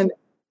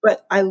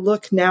 But I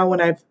look now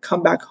when I've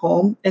come back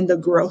home and the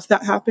growth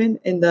that happened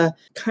and the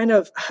kind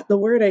of, the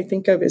word I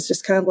think of is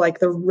just kind of like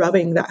the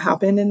rubbing that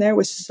happened in there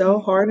was so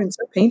hard and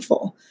so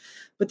painful.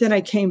 But then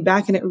I came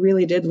back and it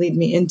really did lead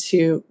me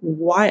into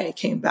why I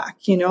came back.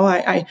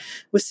 I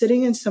was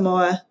sitting in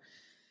Samoa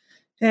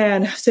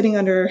and sitting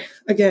under,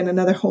 again,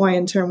 another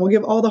Hawaiian term. We'll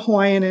give all the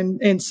Hawaiian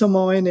and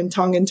Samoan and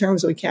Tongan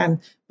terms we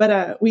can.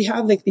 But we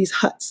have like these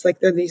huts, like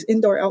they're these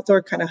indoor,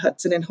 outdoor kind of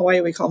huts. And in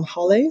Hawaii, we call them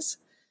hales.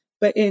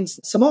 But in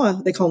Samoa,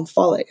 they call them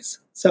fales.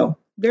 So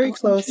very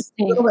close,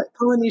 a little bit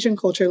Polynesian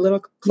culture, a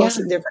little close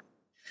and different.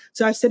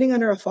 So I was sitting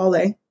under a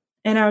fale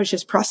and I was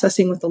just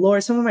processing with the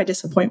Lord some of my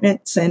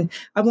disappointments. And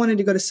I wanted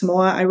to go to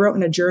Samoa. I wrote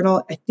in a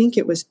journal, I think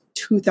it was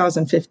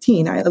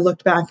 2015. I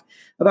looked back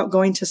about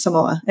going to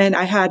Samoa. And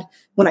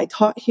when I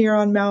taught here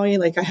on Maui,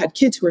 like I had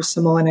kids who were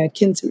Samoan, I had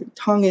kids who were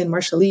Tongan,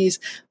 Marshallese.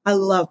 I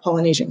love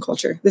Polynesian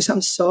culture. There's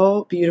something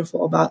so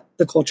beautiful about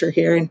the culture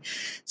here. And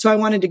so I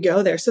wanted to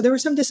go there. So there were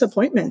some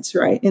disappointments,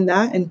 right, in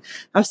that. And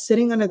I was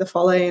sitting under the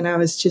fale and I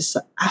was just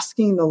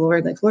asking the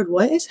Lord, like, Lord,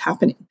 what is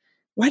happening?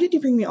 why did you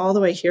bring me all the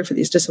way here for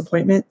these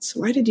disappointments?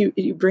 Why did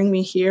you bring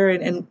me here?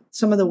 And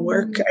some of the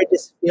work, I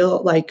just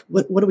feel like,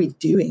 what are we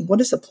doing?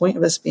 What is the point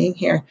of us being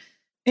here?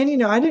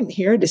 And, I didn't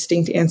hear a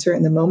distinct answer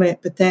in the moment,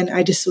 but then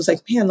I just was like,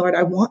 man, Lord,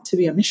 I want to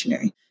be a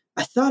missionary.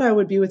 I thought I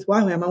would be with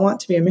YWAM. I want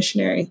to be a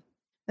missionary.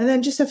 And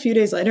then just a few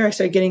days later, I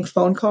started getting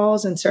phone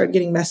calls and started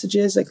getting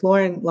messages like,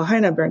 Lauren,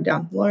 Lahaina burned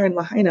down. Lauren,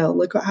 Lahaina,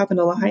 look what happened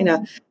to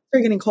Lahaina. I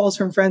started getting calls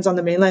from friends on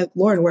the mainland, like,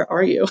 Lauren, where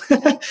are you?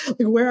 Like,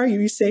 where are you?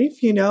 Are you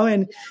safe?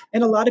 And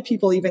a lot of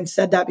people even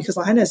said that because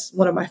Lahaina is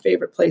one of my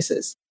favorite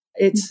places.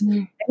 It's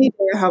any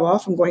day I have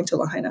off, I'm going to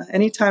Lahaina.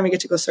 Anytime I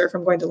get to go surf,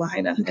 I'm going to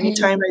Lahaina.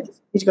 Anytime I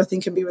need to go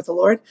think and be with the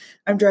Lord,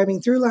 I'm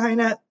driving through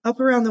Lahaina, up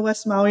around the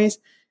West Maui's,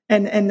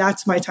 and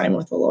that's my time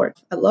with the Lord.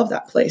 I love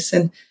that place.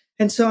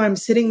 And so I'm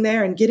sitting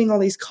there and getting all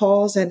these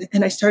calls, and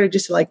I started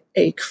just to like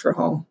ache for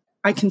home.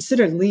 I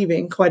considered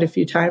leaving quite a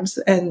few times,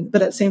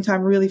 but at the same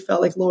time, really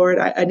felt like, Lord,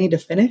 I need to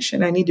finish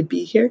and I need to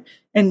be here.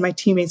 And my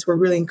teammates were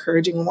really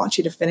encouraging, we want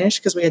you to finish,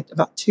 because we had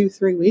about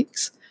 2-3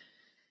 weeks.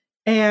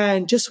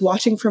 And just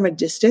watching from a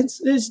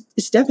distance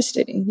it's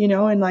devastating,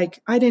 and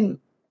like, I didn't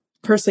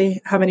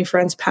personally have any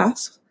friends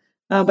pass,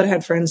 but I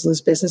had friends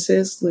lose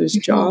businesses, lose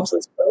jobs,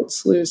 lose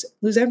boats,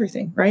 lose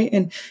everything, right?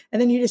 And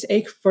then you just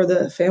ache for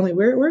the family.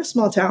 We're a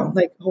small town,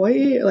 like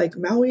Hawaii, like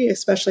Maui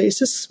especially. It's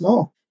just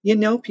small,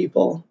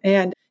 people.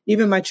 And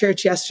even my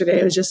church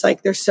yesterday, it was just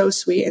like, they're so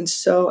sweet, and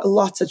so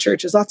lots of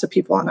churches, lots of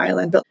people on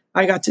island. But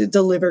I got to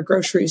deliver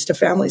groceries to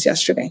families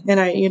yesterday, and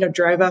I,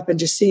 drive up and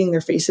just seeing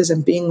their faces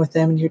and being with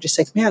them. And you're just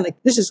like, man,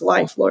 like, this is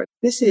life, Lord.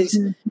 This is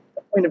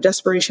a point of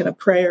desperation, of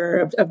prayer,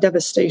 of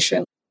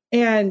devastation.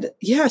 And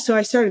yeah, so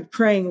I started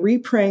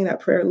re-praying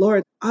that prayer.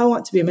 Lord, I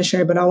want to be a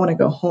missionary, but I want to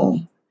go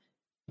home.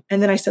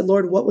 And then I said,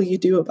 Lord, what will you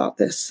do about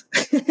this?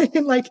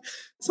 And like,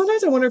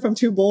 sometimes I wonder if I'm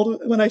too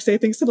bold when I say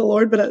things to the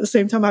Lord, but at the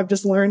same time, I've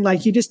just learned,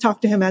 like, you just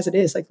talk to him as it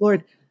is. Like,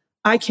 Lord,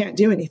 I can't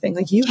do anything.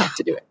 Like, you have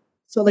to do it.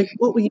 So like,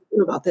 what will you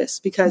do about this?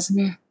 Because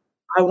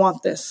I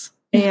want this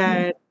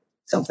and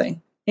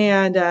something.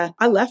 And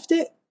I left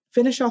it,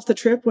 finished off the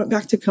trip, went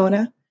back to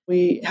Kona.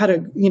 We had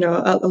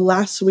a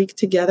last week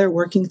together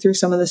working through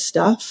some of the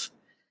stuff.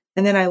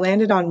 And then I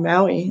landed on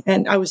Maui,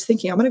 and I was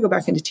thinking, I'm going to go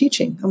back into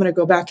teaching. I'm going to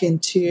go back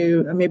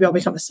into, maybe I'll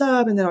become a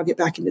sub, and then I'll get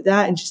back into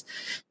that. And just,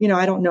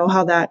 I don't know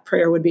how that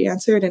prayer would be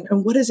answered.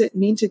 And what does it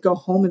mean to go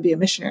home and be a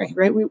missionary,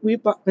 right?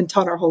 We've been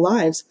taught our whole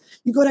lives.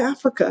 You go to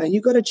Africa, you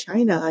go to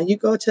China, you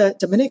go to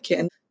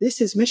Dominican.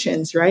 This is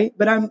missions, right?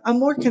 But I'm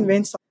more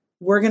convinced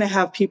we're going to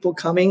have people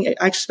coming,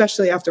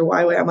 especially after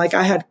YWAM. I'm like,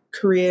 I had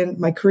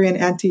my Korean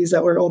aunties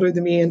that were older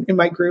than me in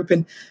my group,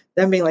 and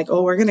them being like,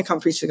 oh, we're going to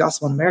come preach the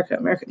gospel in America.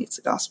 America needs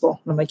the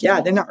gospel. And I'm like, yeah,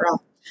 they're not wrong.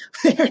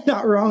 They're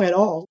not wrong at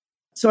all.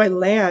 So I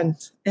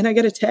land, and I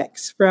get a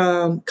text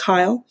from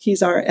Kyle.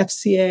 He's our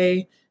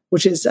FCA,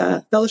 which is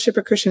Fellowship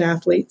of Christian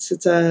Athletes.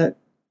 It's a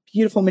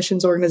beautiful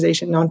missions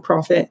organization,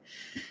 nonprofit.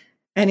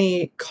 And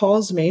he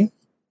calls me.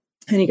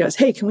 And he goes,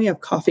 hey, can we have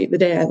coffee the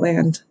day I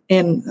land?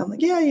 And I'm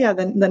like, yeah.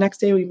 Then the next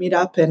day we meet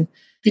up. And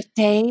the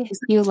day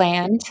you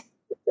land,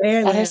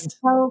 that is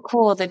so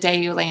cool. The day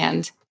you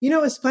land.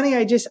 It's funny.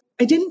 I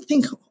didn't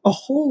think a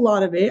whole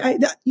lot of it.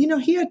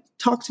 He had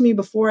talked to me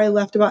before I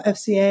left about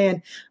FCA.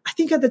 And I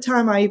think at the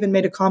time I even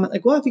made a comment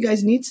like, well, if you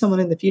guys need someone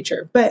in the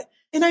future,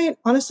 and I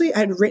honestly, I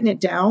had written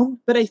it down,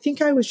 but I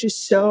think I was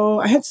just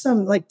I had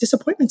some like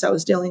disappointments I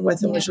was dealing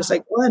with, and was just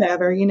like,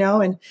 whatever,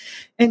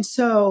 and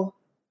so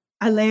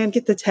I land,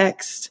 get the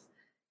text,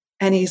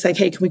 and he's like,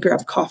 hey, can we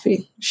grab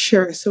coffee?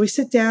 Sure. So we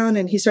sit down,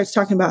 and he starts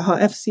talking about how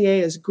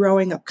FCA is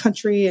growing up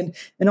country and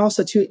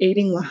also to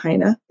aiding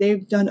Lahaina.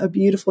 They've done a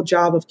beautiful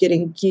job of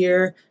getting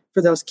gear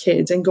for those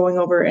kids and going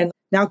over. And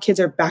now kids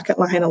are back at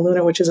Lahaina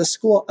Luna, which is a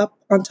school up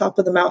on top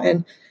of the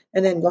mountain.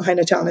 And then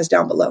Lahaina Town is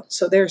down below.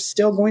 So they're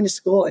still going to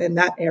school in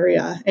that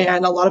area.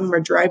 And a lot of them are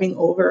driving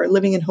over,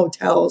 living in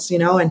hotels,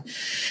 and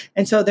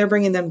so they're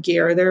bringing them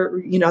gear. They're,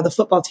 the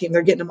football team,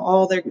 they're getting them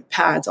all their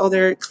pads, all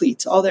their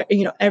cleats, all their,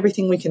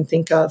 everything we can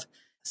think of.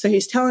 So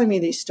he's telling me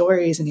these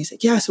stories, and he's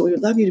like, yeah, so we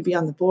would love you to be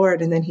on the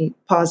board. And then he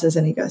pauses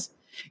and he goes,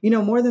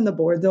 more than the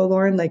board though,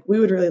 Lauren, like,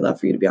 we would really love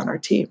for you to be on our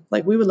team.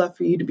 Like, we would love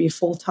for you to be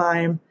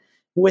full-time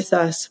with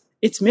us.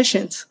 It's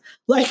missions,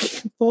 like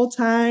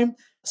full-time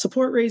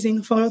support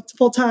raising,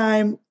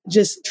 full-time,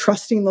 just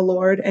trusting the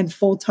Lord, and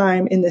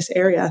full-time in this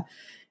area.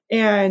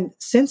 And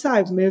since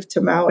I've moved to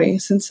Maui,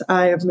 since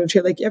I have moved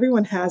here, like,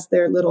 everyone has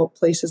their little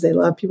places they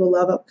love. People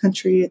love up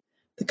country.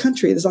 The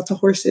country, there's lots of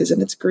horses, and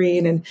it's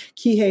green, and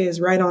Kihei is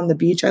right on the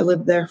beach. I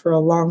lived there for a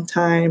long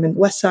time, and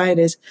West Side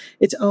is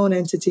its own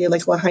entity,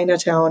 like Lahaina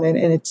Town, and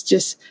it's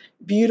just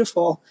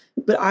beautiful.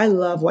 But I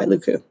love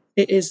Wailuku.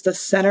 It is the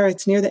center.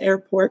 It's near the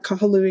airport.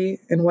 Kahului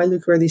and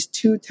Wailuku are these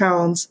two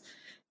towns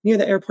near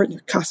the airport, near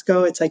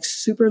Costco. It's like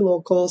super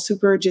local,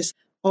 super just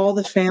all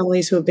the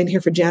families who have been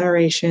here for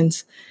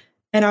generations.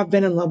 And I've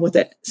been in love with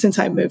it since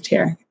I moved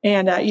here.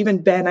 And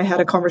even Ben, I had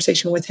a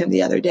conversation with him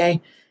the other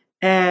day,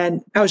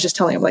 and I was just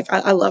telling him, like,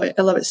 I love it.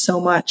 I love it so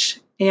much.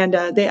 And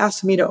they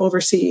asked me to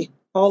oversee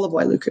all of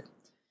Wailuku.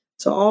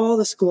 So all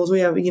the schools, we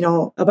have,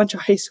 a bunch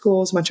of high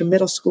schools, a bunch of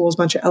middle schools, a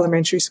bunch of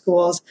elementary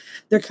schools.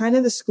 They're kind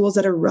of the schools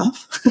that are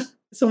rough.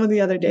 Someone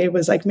the other day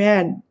was like,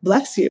 man,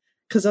 bless you.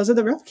 Because those are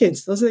the rough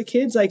kids. Those are the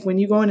kids, like when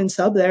you go in and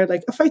sub there,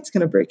 like a fight's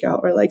going to break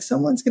out or like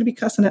someone's going to be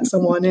cussing at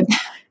someone. And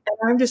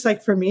I'm just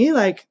like, for me,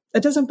 like,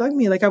 it doesn't bug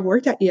me. Like I've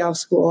worked at EL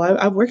school.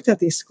 I've worked at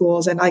these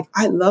schools and like,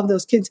 I love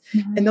those kids.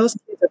 Mm-hmm. And those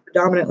kids are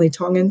predominantly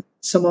Tongan,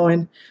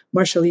 Samoan,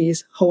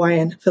 Marshallese,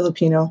 Hawaiian,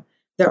 Filipino.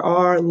 There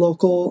are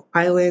local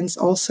islands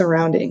all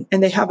surrounding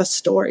and they have a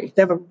story.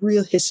 They have a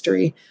real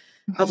history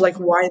of like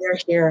why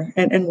they're here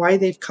and why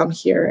they've come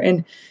here.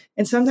 And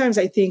sometimes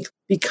I think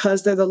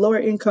because they're the lower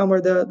income or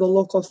the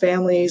local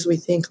families, we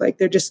think like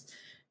they're just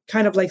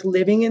kind of like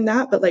living in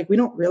that, but like we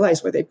don't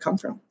realize where they've come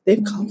from.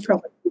 They've come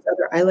from like these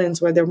other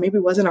islands where there maybe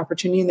was an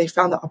opportunity and they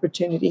found the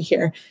opportunity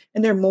here,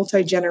 and they're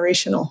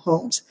multi-generational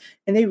homes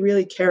and they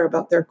really care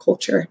about their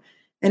culture.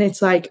 And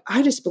it's like,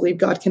 I just believe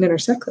God can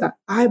intersect that.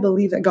 I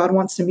believe that God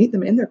wants to meet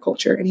them in their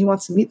culture and he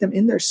wants to meet them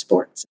in their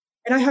sports.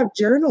 And I have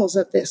journals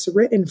of this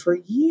written for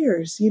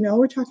years.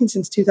 We're talking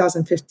since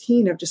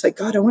 2015 of just like,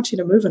 God, I want you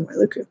to move in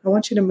Wailuku. I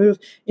want you to move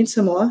in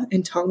Samoa,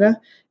 in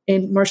Tonga,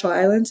 in Marshall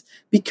Islands,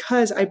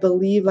 because I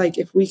believe like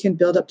if we can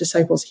build up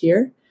disciples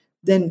here,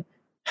 then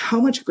how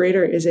much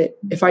greater is it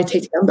if I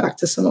take them back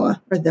to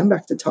Samoa or them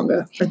back to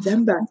Tonga or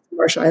them back to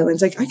Marshall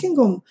Islands? Like I can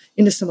go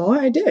into Samoa.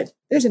 I did.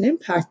 There's an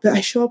impact, but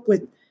I show up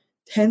with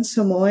 10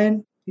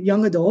 Samoan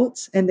young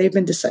adults and they've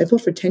been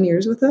discipled for 10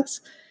 years with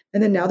us.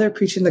 And then now they're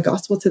preaching the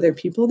gospel to their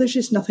people. There's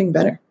just nothing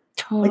better.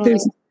 Totally. Like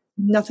there's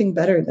nothing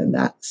better than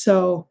that.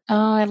 So,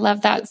 I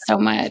love that so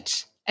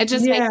much. It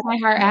just makes my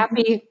heart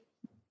happy.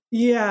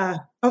 Yeah.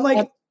 I'm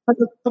like,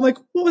 what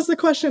was the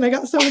question? I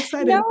got so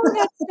excited.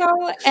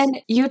 No,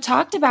 and you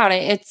talked about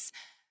it.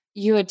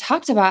 You had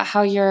talked about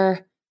how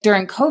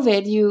during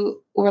COVID,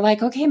 you were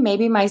like, okay,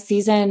 maybe my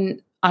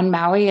season on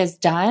Maui is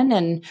done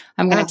and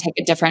I'm going to take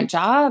a different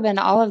job and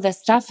all of this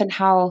stuff, and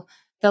how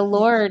the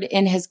Lord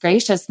in his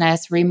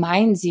graciousness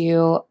reminds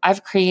you,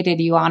 I've created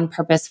you on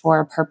purpose for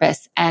a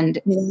purpose. And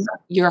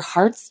your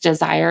heart's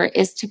desire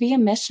is to be a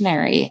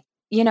missionary.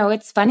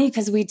 It's funny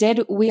because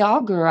we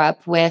all grew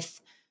up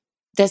with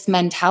this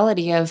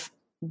mentality of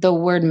the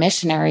word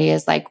missionary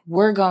is like,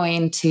 we're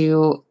going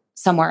to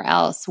somewhere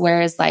else.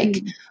 Whereas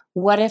like,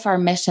 what if our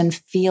mission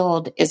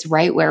field is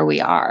right where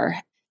we are?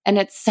 And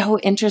it's so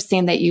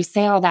interesting that you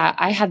say all that.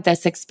 I had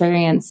this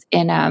experience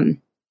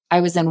I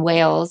was in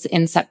Wales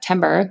in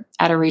September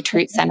at a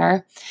retreat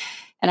center,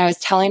 and I was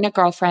telling a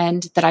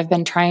girlfriend that I've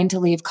been trying to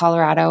leave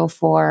Colorado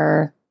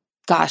for,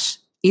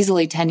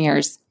 easily 10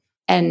 years.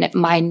 And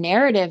my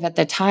narrative at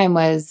the time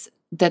was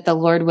that the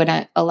Lord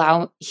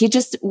he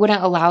just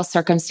wouldn't allow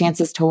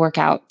circumstances to work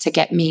out to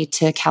get me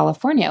to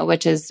California,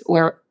 which is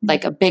where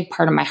like a big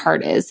part of my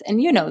heart is.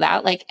 And you know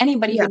that, like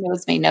anybody who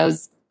knows me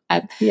knows,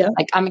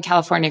 like I'm a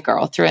California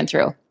girl through and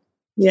through.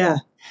 Yeah.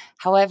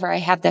 However, I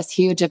had this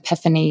huge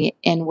epiphany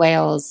in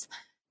Wales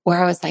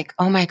where I was like,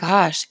 oh my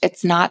gosh,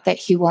 it's not that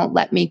he won't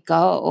let me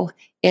go.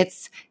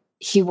 It's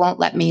he won't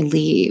let me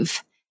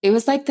leave. It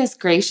was like this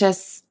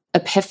gracious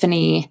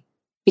epiphany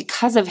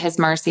because of his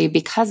mercy,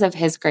 because of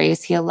his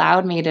grace. He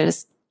allowed me to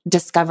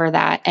discover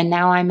that. And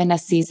now I'm in a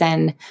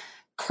season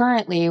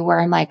currently where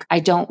I'm like, I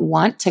don't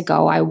want to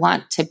go. I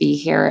want to be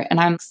here. And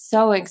I'm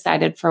so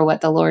excited for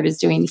what the Lord is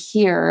doing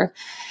here.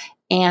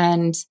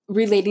 And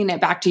relating it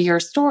back to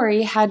your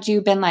story, had you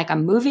been like,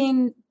 I'm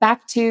moving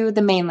back to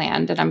the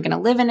mainland and I'm going to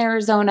live in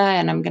Arizona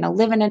and I'm going to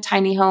live in a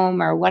tiny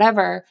home or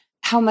whatever,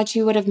 how much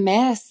you would have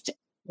missed.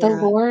 The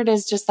Lord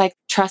is just like,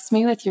 trust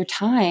me with your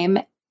time.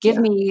 Give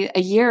me a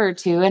year or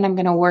two and I'm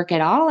going to work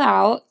it all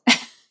out.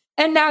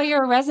 And now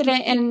you're a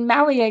resident in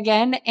Maui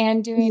again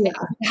and doing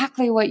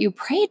exactly what you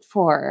prayed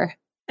for.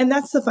 And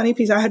that's the funny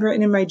piece I had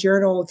written in my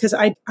journal, because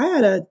I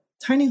had a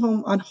tiny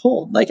home on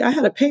hold. Like I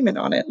had a payment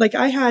on it. Like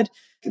I had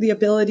the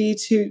ability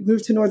to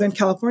move to Northern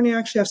California.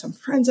 Actually, I have some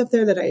friends up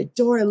there that I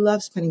adore. I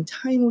love spending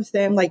time with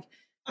them. Like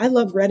I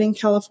love Redding,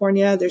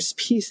 California. There's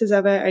pieces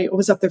of it. I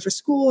was up there for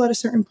school at a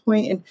certain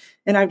point,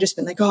 and I've just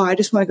been like, I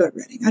just want to go to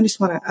Redding. I just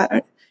want to,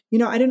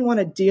 I didn't want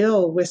to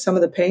deal with some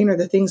of the pain or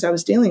the things I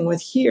was dealing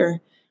with here.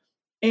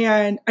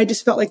 And I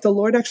just felt like the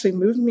Lord actually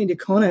moved me to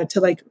Kona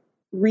to like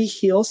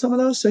re-heal some of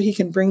those so he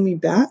can bring me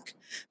back.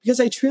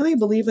 Because I truly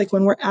believe like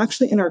when we're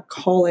actually in our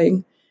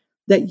calling,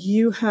 that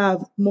you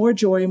have more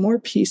joy, more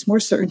peace, more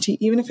certainty,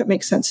 even if it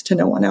makes sense to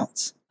no one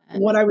else.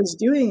 What I was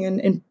doing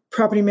in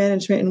property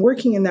management and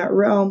working in that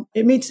realm,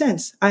 it made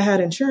sense. I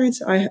had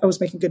insurance. I was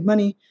making good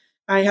money.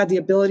 I had the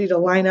ability to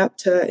line up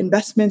to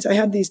investments. I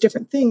had these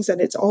different things, and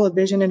it's all a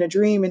vision and a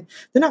dream. And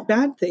they're not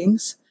bad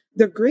things.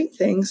 They're great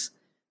things.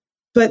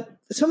 But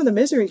some of the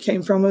misery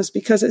came from was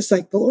because it's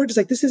like, the Lord is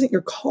like, this isn't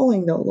your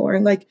calling though,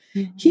 Lauren. Like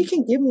he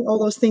can give me all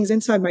those things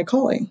inside my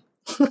calling.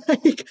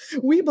 Like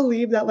we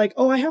believe that like,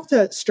 I have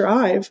to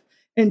strive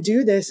and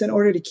do this in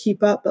order to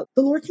keep up, but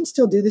the Lord can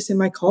still do this in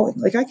my calling.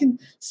 Like I can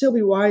still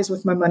be wise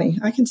with my money.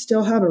 I can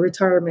still have a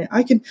retirement.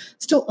 I can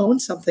still own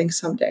something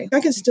someday. I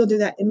can still do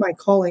that in my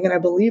calling. And I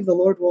believe the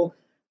Lord will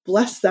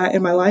bless that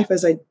in my life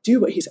as I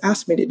do what he's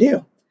asked me to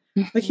do.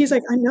 Like, he's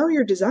like, I know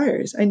your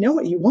desires. I know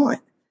what you want,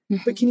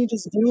 but can you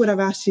just do what I've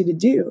asked you to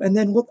do? And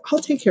then I'll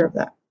take care of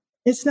that.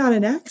 It's not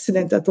an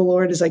accident that the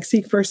Lord is like,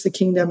 seek first the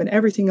kingdom and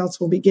everything else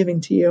will be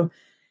given to you.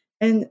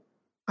 And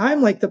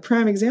I'm like the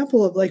prime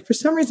example of like, for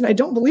some reason, I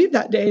don't believe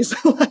that days.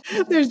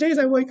 There's days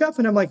I wake up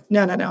and I'm like,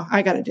 no,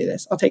 I got to do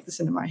this. I'll take this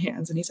into my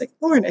hands. And he's like,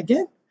 Lauren,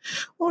 again?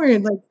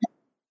 Lauren, like,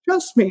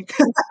 trust me.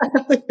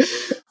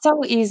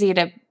 So easy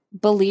to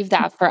believe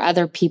that for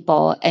other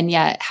people and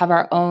yet have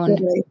our own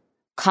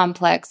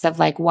complex of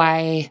like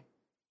why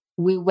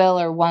we will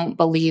or won't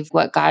believe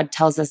what God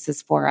tells us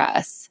is for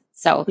us.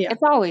 So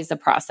it's always a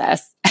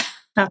process.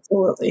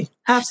 Absolutely.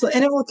 Absolutely.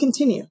 And it will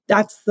continue.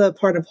 That's the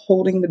part of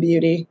holding the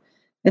beauty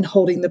and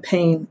holding the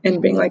pain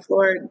and being like,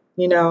 Lord,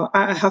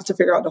 I have to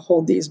figure out to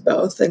hold these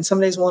both. And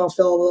some days one will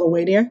feel a little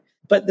weightier.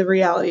 But the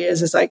reality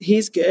is like,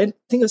 he's good.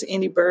 I think it was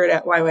Andy Bird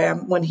at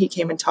YWAM when he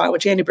came and taught,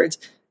 which Andy Bird's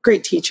a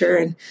great teacher.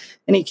 And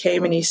he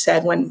came and he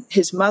said when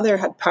his mother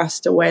had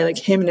passed away, like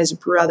him and his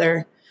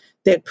brother,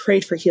 they had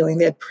prayed for healing.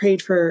 They had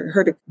prayed for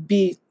her to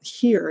be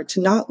here,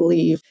 to not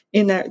leave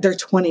in their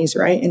 20s,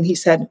 right? And he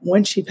said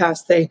when she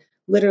passed, they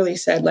literally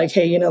said like,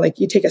 hey, like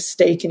you take a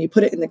stake and you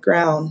put it in the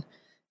ground.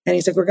 And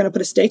he's like, we're going to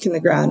put a stake in the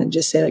ground and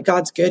just say that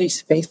God's good.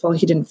 He's faithful.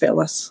 He didn't fail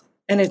us.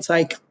 And it's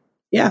like,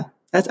 I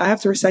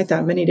have to recite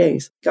that many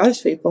days. God is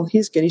faithful.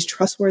 He's good. He's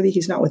trustworthy.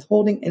 He's not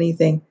withholding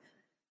anything.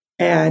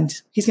 And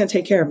he's going to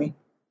take care of me.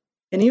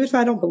 And even if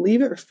I don't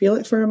believe it or feel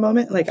it for a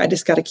moment, like I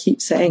just got to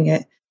keep saying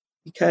it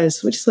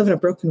because we just live in a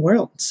broken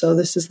world. So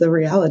this is the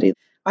reality.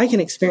 I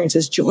can experience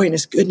his joy and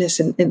his goodness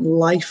in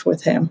life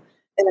with him.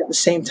 And at the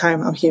same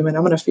time, I'm human.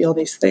 I'm going to feel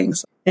these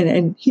things.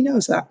 And he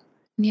knows that.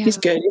 Yeah. He's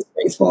good. He's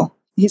faithful.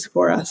 He's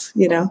for us,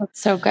 That's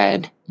so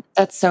good.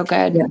 That's so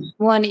good. Yeah.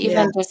 Well, and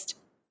even just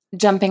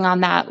jumping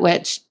on that,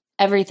 which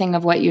everything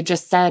of what you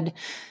just said,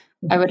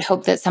 I would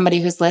hope that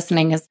somebody who's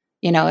listening is,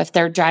 if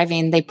they're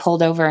driving, they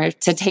pulled over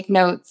to take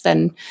notes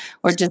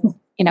or just,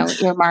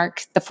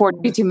 earmark the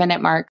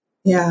 42-minute mark.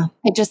 Yeah.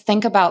 I just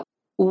think about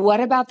what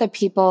about the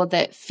people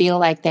that feel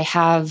like they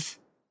have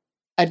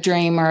a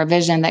dream or a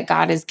vision that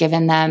God has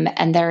given them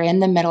and they're in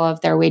the middle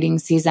of their waiting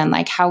season?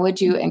 Like, how would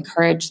you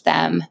encourage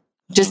them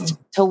just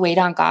to wait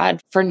on God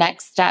for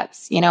next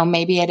steps?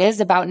 Maybe it is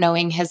about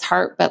knowing his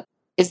heart, but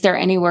is there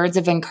any words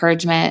of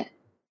encouragement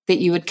that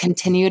you would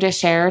continue to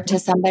share to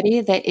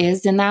somebody that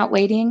is in that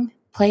waiting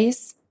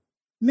place?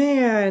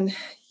 Man,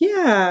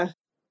 yeah.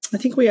 I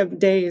think we have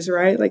days,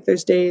 right? Like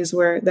there's days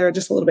where they're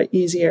just a little bit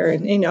easier.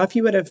 And, if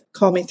you would have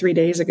called me 3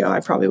 days ago,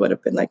 I probably would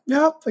have been like,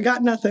 nope, I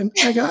got nothing.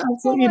 I got,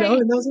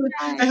 and those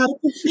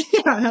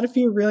are, I had a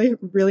few really,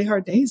 really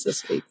hard days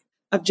this week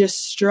of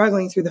just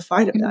struggling through the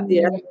fight of that. The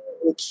enemy,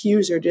 the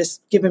accuser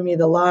just giving me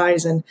the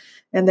lies and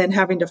then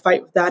having to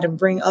fight with that and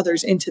bring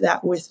others into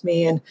that with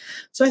me. And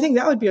so I think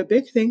that would be a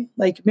big thing.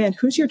 Like, man,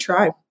 who's your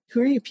tribe?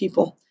 Who are your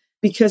people?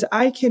 Because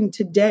I can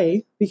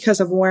today, because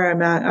of where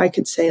I'm at, I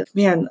could say,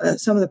 man,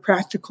 some of the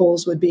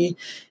practicals would be,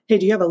 hey,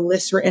 do you have a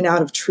list written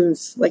out of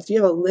truth? Like, do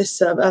you have a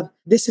list of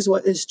this is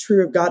what is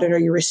true of God? And are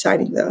you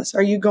reciting those?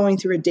 Are you going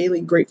through a daily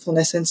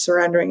gratefulness and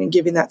surrendering and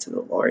giving that to the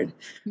Lord?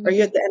 Mm-hmm. Are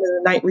you at the end of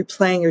the night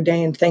replaying your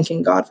day and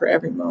thanking God for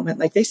every moment?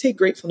 Like they say,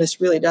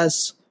 gratefulness really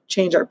does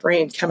change our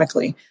brain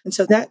chemically. And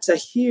so that's a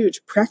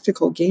huge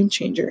practical game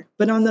changer.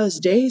 But on those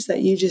days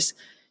that you just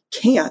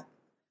can't,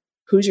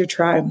 who's your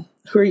tribe?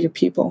 Who are your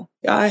people?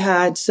 I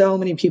had so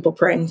many people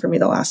praying for me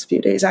the last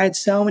few days. I had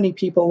so many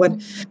people when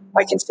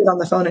I can sit on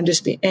the phone and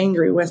just be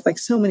angry with, like,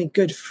 so many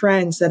good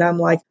friends that I'm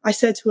like, I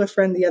said to a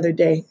friend the other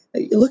day,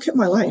 look at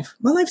my life.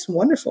 My life's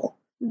wonderful.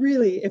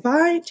 Really, if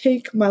I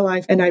take my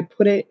life and I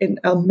put it in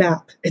a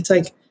map, it's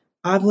like,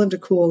 I've lived a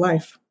cool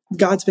life.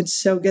 God's been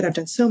so good. I've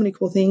done so many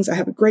cool things. I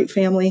have a great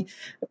family,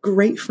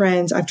 great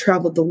friends. I've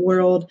traveled the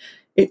world.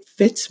 It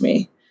fits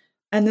me.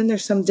 And then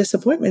there's some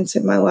disappointments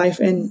in my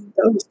life, and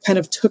those kind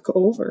of took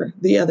over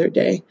the other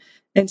day.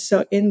 And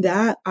so in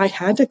that, I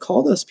had to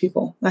call those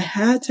people. I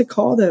had to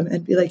call them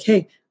and be like,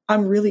 hey,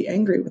 I'm really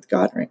angry with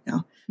God right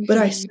now, but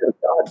I serve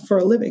God for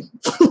a living.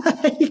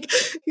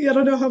 I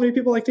don't know how many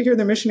people like to hear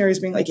their missionaries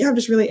being like, yeah, I'm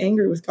just really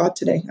angry with God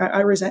today. I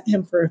resent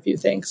him for a few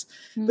things.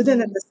 Mm-hmm. But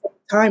then at the same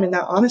time, in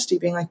that honesty,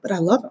 being like, but I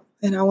love him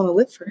and I want to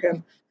live for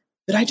him.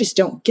 But I just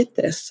don't get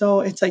this.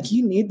 So it's like,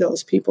 you need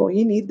those people.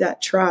 You need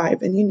that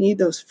tribe and you need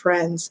those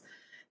friends.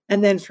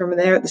 And then from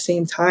there, at the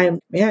same time,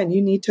 man,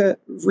 you need to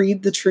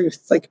read the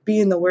truth, like be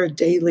in the word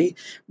daily,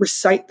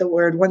 recite the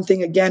word. One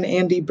thing, again,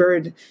 Andy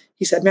Bird,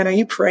 he said, man, are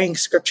you praying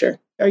scripture?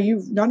 Are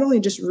you not only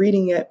just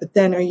reading it, but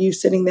then are you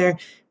sitting there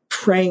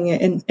praying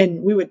it?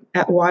 And we would,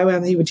 at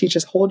YWAM, he would teach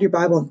us, hold your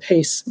Bible and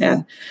pace,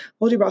 man.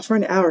 Hold your Bible for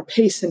an hour,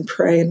 pace and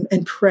pray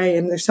and pray.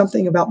 And there's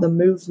something about the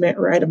movement,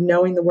 right, of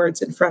knowing the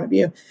words in front of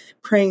you,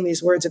 praying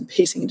these words and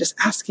pacing and just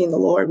asking the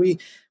Lord.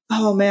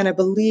 I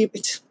believe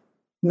it's,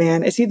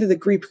 man, it's either the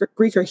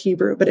Greek or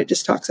Hebrew, but it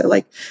just talks about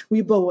like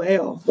we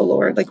bewail the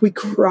Lord, like we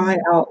cry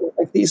out with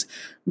like these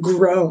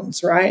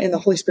groans, right? And the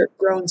Holy Spirit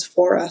groans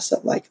for us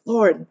of like,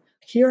 Lord,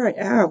 here I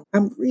am.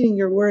 I'm reading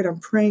your word.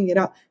 I'm praying it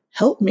out.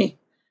 Help me.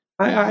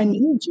 I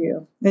need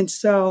you. And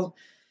so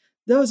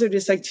those are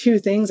just like two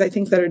things I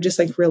think that are just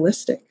like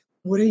realistic.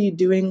 What are you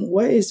doing?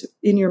 What is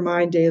in your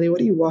mind daily?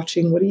 What are you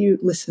watching? What are you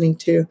listening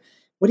to?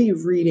 What are you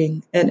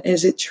reading? And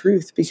is it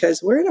truth?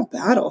 Because we're in a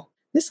battle.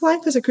 This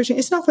life as a Christian,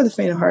 it's not for the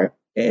faint of heart.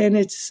 And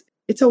it's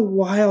a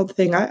wild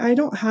thing. I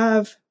don't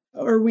have,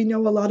 or we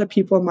know a lot of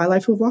people in my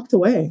life who've walked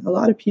away, a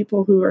lot of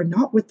people who are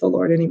not with the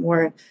Lord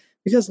anymore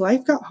because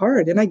life got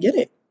hard. And I get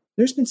it.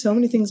 There's been so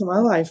many things in my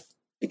life.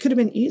 It could have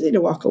been easy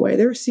to walk away.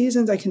 There were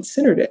seasons I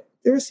considered it.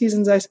 There were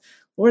seasons I said,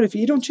 Lord, if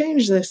you don't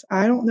change this,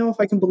 I don't know if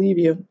I can believe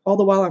you. All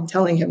the while I'm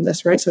telling him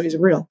this, right? So he's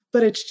real.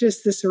 But it's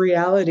just this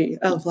reality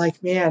of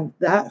like, man,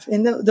 that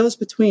in those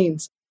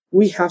betweens,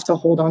 we have to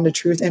hold on to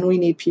truth, and we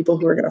need people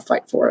who are going to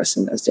fight for us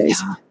in those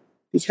days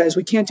because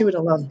we can't do it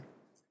alone.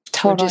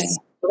 Totally.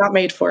 We're not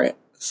made for it.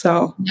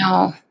 So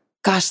no,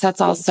 gosh,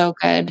 that's all so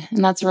good.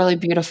 And that's really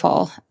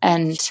beautiful.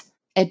 And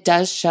it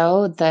does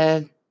show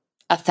the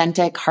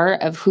authentic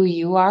heart of who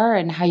you are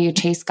and how you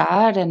chase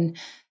God, and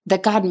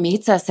that God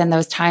meets us in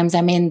those times. I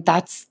mean,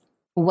 that's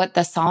what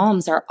the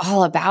Psalms are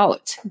all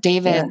about.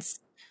 David's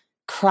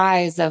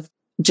cries of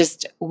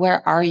just,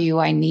 where are you?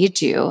 I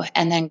need you.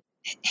 And then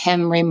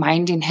him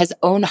reminding his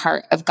own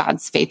heart of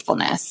God's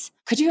faithfulness.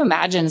 Could you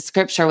imagine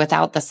scripture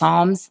without the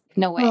Psalms?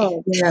 No way.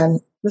 Oh man,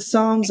 the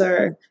Psalms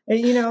are,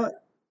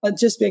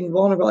 just being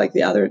vulnerable. Like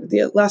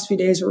the last few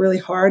days were really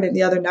hard. And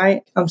the other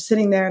night I'm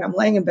sitting there and I'm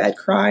laying in bed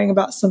crying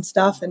about some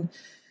stuff. And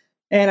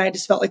I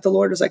just felt like the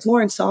Lord was like,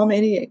 Lauren, Psalm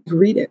 88,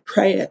 read it,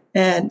 pray it.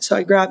 And so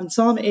I grabbed, and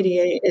Psalm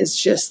 88 is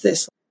just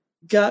this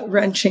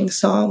gut-wrenching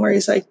psalm where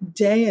he's like,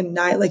 day and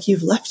night, like,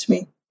 you've left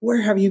me.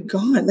 Where have you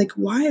gone? Like,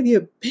 why have you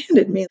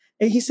abandoned me?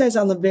 And he says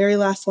on the very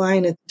last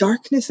line,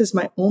 darkness is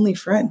my only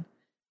friend.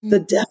 The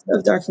depth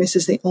of darkness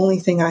is the only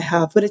thing I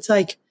have. But it's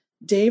like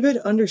David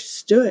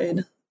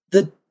understood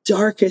the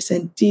darkest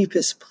and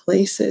deepest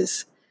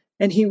places.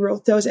 And he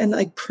wrote those, and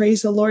like,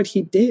 praise the Lord,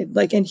 he did.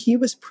 Like, and he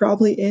was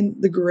probably in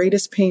the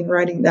greatest pain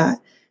writing that.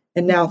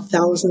 And now,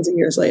 thousands of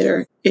years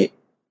later, it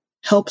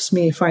helps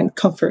me find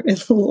comfort in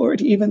the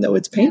Lord, even though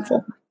it's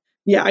painful.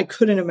 Yeah, I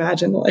couldn't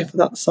imagine life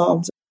without the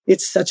Psalms.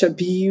 It's such a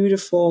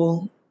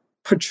beautiful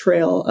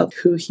portrayal of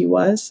who he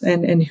was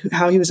and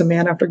how he was a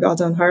man after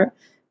God's own heart,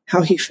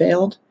 how he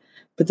failed.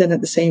 But then at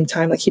the same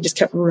time, like, he just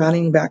kept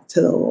running back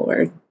to the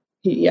Lord.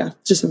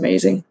 Just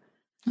amazing.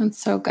 That's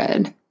so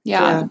good.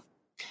 Yeah.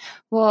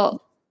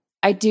 Well,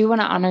 I do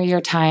want to honor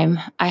your time.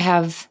 I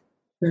have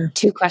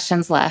 2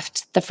 questions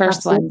left. The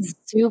first one's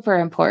super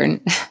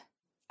important.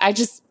 I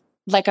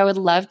would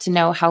love to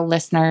know how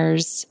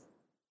listeners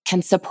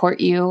can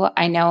support you.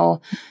 I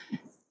know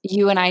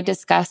you and I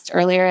discussed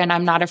earlier, and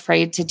I'm not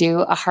afraid to do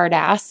a hard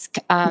ask.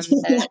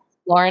 That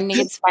Lauren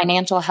needs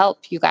financial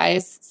help, you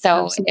guys.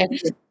 So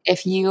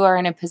if you are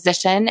in a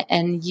position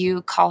and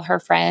you call her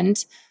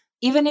friend,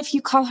 even if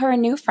you call her a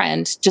new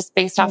friend, just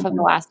based off of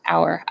the last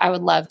hour, I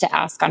would love to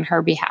ask on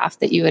her behalf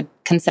that you would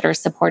consider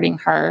supporting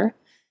her.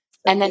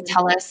 And then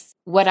tell us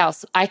what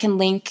else. I can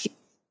link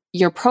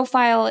your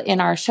profile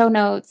in our show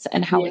notes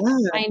and how we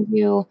can find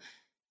you.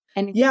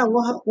 And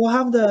we'll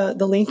have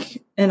the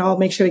link, and I'll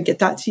make sure to get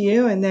that to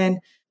you. And then,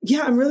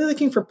 I'm really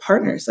looking for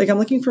partners. Like, I'm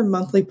looking for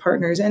monthly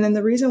partners. And then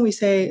the reason we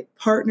say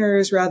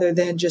partners rather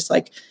than just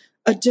like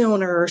a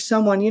donor or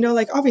someone,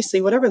 like,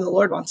 obviously whatever the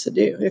Lord wants to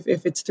do,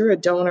 if it's through a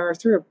donor or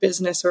through a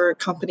business or a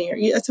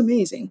company, that's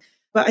amazing.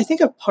 But I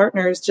think of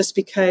partners just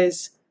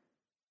because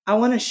I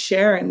want to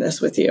share in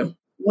this with you.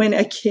 When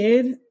a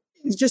kid,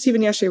 just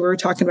even yesterday, we were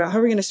talking about how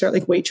we're going to start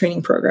like weight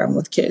training program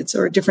with kids,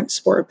 or a different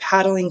sport,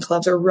 paddling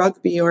clubs or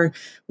rugby or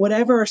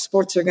whatever our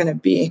sports are going to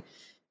be.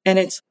 And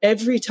it's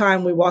every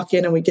time we walk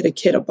in and we get a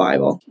kid a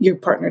Bible, you're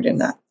partnered in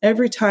that.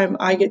 Every time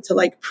I get to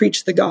like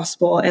preach the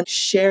gospel and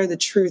share the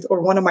truth, or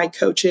one of my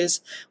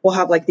coaches will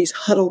have like these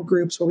huddle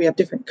groups where we have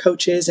different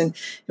coaches and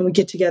we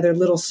get together,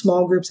 little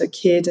small groups of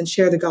kids, and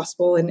share the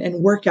gospel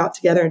and work out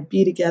together and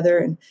be together.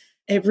 And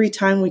every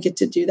time we get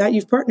to do that,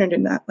 you've partnered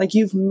in that. Like,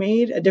 you've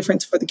made a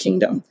difference for the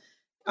kingdom.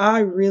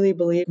 I really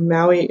believe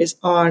Maui is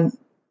on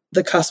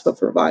the cusp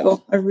of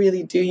revival. I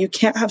really do. You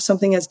can't have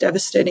something as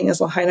devastating as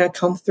Lahaina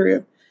come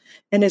through.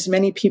 And as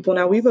many people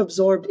now, we've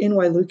absorbed in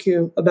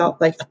Wailuku about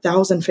like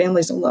 1,000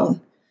 families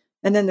alone.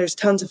 And then there's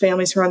tons of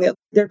families around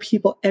there are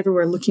people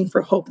everywhere looking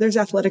for hope. There's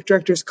athletic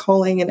directors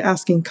calling and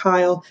asking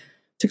Kyle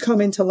to come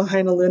into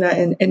Lahaina Luna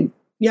and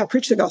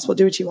preach the gospel,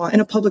 do what you want in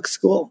a public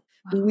school.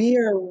 Wow. We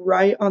are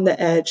right on the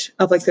edge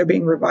of like there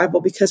being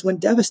revival, because when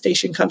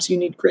devastation comes, you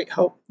need great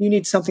hope. You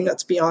need something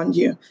that's beyond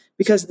you,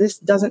 because this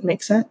doesn't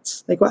make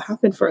sense. Like, what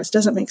happened for us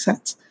doesn't make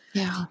sense.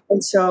 Yeah.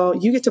 And so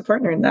you get to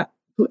partner in that.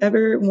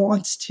 Whoever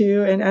wants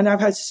to, and I've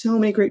had so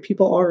many great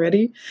people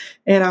already,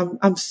 and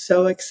I'm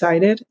so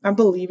excited. I'm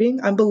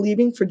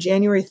believing for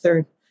January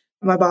 3rd.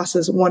 My boss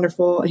is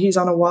wonderful. He's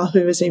on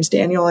Oahu. His name's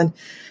Daniel, and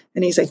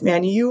he's like,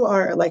 man, you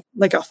are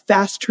like a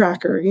fast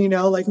tracker.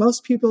 Like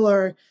most people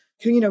are,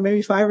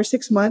 maybe 5 or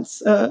 6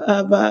 months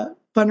of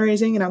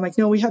fundraising, and I'm like,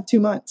 no, we have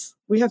 2 months.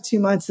 We have 2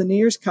 months. The New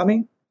Year's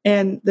coming,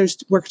 and there's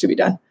work to be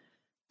done.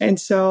 And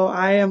so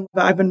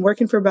I've been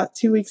working for about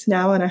 2 weeks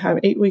now, and I have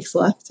 8 weeks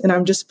left, and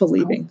I'm just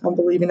believing. I'm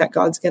believing that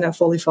God's going to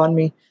fully fund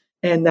me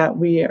and that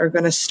we are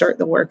going to start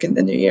the work in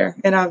the new year.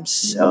 And I'm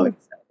so excited.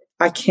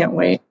 I can't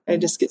wait. I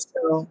just get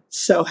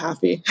so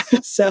happy.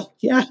 So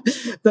yeah,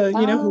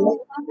 whoever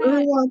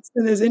wants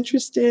and is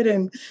interested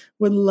and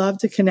would love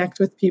to connect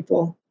with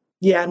people.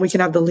 Yeah. And we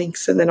can have the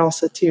links, and then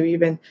also too,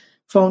 even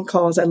phone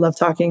calls. I love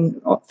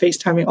talking,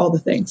 FaceTiming, all the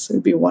things.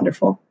 It'd be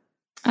wonderful.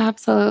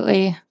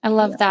 Absolutely. I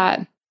love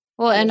that.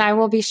 Well, and I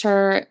will be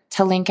sure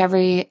to link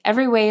every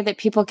way that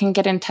people can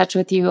get in touch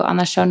with you on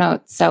the show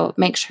notes. So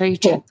make sure you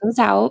check those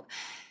out.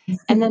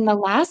 And then the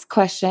last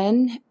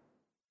question,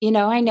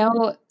 I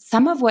know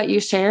some of what you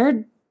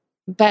shared,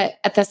 but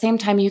at the same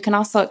time, you can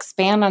also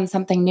expand on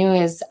something new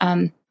is,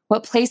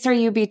 what place are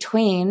you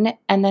between?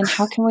 And then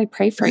how can we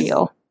pray for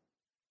you?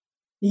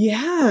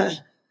 Yeah.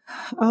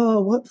 Oh,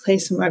 what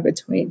place am I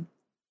between?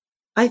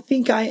 I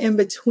think I am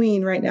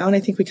between right now. And I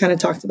think we kind of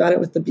talked about it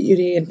with the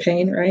beauty and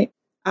pain, right?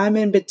 I'm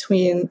in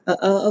between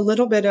a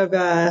little bit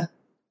of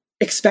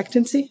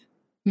expectancy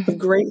of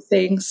great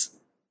things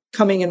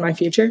coming in my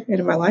future and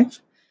in my life,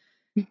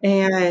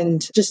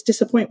 and just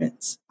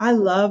disappointments. I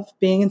love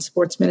being in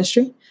sports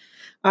ministry.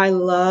 I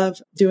love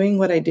doing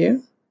what I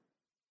do.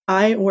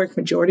 I work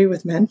majority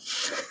with men.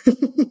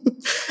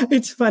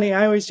 It's funny.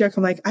 I always joke.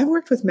 I'm like, I've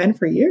worked with men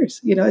for years.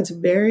 It's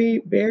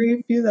very,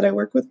 very few that I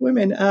work with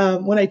women.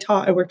 When I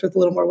taught, I worked with a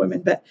little more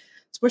women, but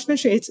sports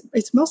ministry,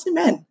 it's mostly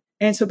men.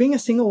 And so being a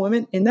single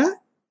woman in that,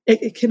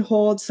 it can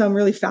hold some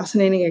really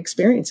fascinating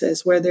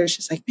experiences where there's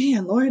just like,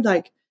 man, Lord,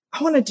 like,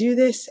 I want to do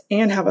this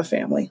and have a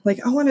family.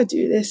 Like, I want to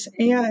do this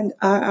and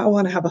I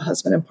want to have a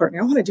husband and partner.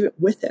 I want to do it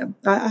with him.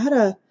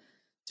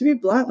 To be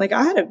blunt, like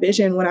I had a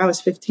vision when I was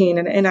 15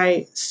 and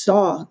I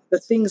saw the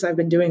things I've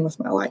been doing with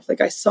my life.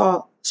 Like I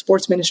saw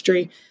sports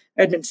ministry.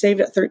 I had been saved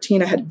at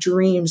 13. I had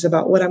dreams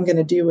about what I'm going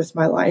to do with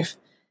my life.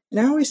 And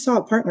I always saw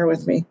a partner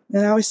with me.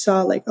 And I always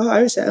saw I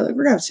always said, we're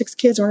going to have 6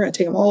 kids and we're going to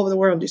take them all over the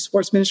world and do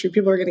sports ministry.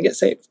 People are going to get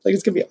saved. Like,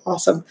 it's going to be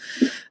awesome.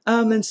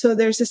 And so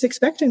there's this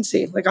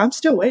expectancy. Like, I'm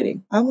still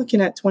waiting. I'm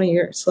looking at 20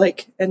 years.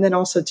 And then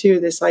also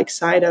too, this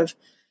side of,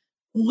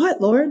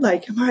 what, Lord?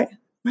 Like, am I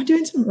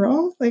doing something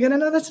wrong? Like, I don't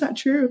know, that's not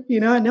true.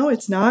 I know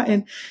it's not.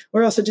 And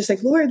we're also just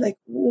like, Lord, like,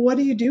 what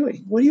are you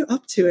doing? What are you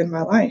up to in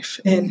my life?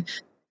 And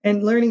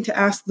learning to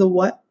ask the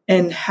what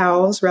and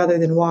hows rather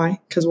than why,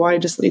 because why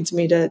just leads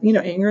me to,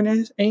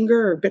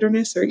 anger or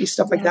bitterness or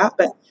stuff like that.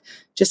 But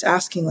just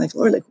asking like,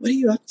 Lord, like, what are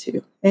you up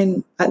to?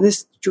 And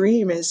this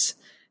dream is,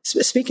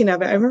 speaking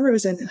of it, I remember it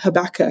was in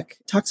Habakkuk.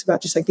 It talks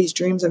about just like these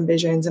dreams and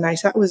visions. And I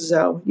sat with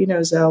Zoe,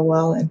 Zoe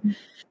well, and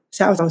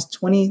sat with, I was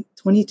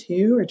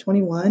 22 or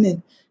 21.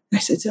 And I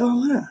said, I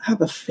want to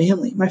have a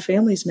family. My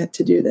family's meant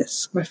to do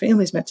this. My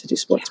family's meant to do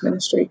sports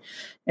ministry,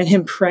 and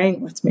him praying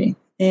with me.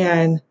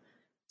 And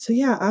so,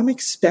 yeah, I'm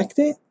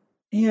expectant.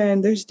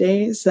 And there's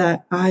days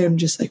that I am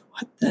just like,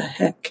 what the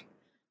heck?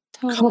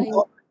 Totally. Come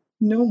on,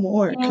 no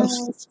more.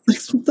 Yes.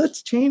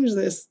 Let's change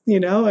this,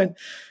 And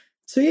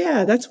so,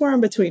 yeah, that's where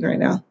I'm between right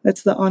now.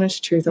 That's the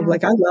honest truth of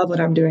like, I love what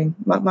I'm doing.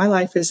 My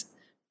life is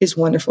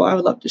wonderful. I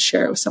would love to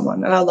share it with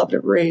someone, and I love to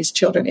raise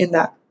children in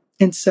that.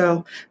 And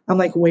so I'm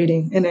like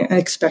waiting and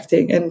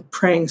expecting and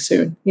praying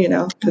soon,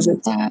 because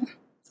it's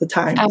the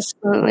time.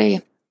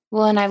 Absolutely.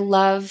 Well, and I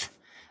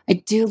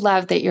do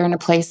love that you're in a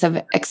place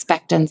of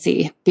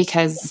expectancy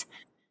because,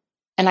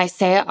 and I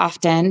say it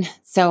often,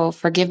 so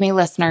forgive me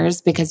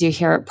listeners, because you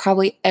hear it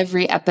probably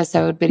every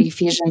episode, but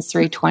Ephesians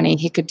 3:20,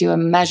 he could do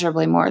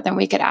immeasurably more than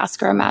we could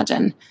ask or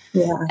imagine.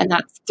 Yeah. And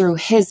that's through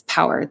his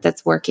power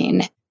that's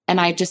working. And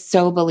I just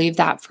so believe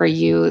that for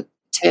you,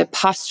 to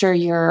posture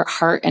your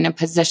heart in a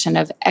position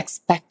of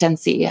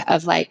expectancy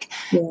of like,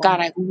 God,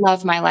 I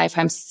love my life.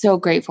 I'm so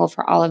grateful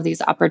for all of these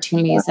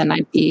opportunities, and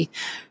I'd be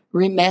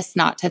remiss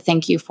not to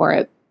thank you for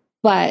it.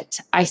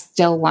 But I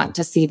still want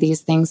to see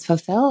these things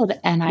fulfilled.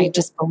 And I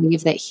just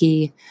believe that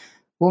he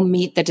will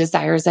meet the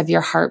desires of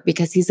your heart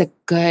because he's a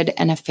good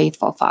and a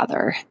faithful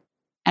Father.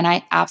 And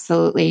I'm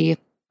going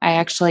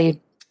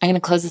to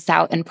close this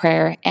out in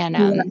prayer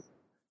and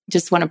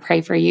just want to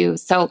pray for you.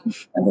 So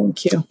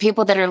thank you.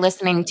 People that are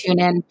listening, tune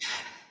in,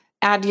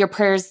 add your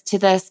prayers to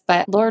this.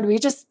 But Lord, we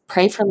just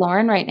pray for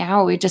Lauren right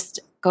now. We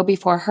just go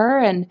before her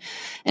and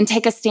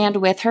take a stand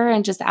with her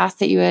and just ask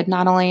that you would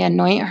not only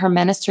anoint her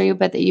ministry,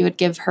 but that you would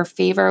give her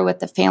favor with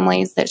the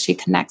families that she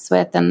connects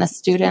with and the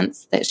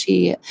students that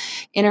she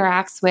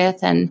interacts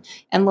with. And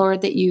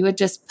Lord, that you would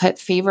just put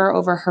favor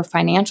over her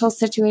financial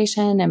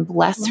situation and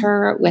bless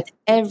her with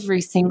every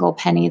single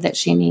penny that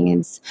she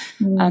needs.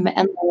 And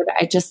Lord,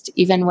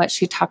 even what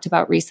she talked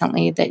about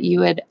recently, that you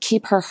would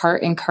keep her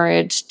heart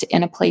encouraged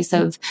in a place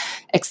of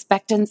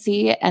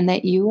expectancy, and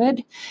that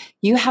you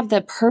have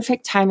the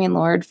perfect timing,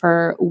 Lord,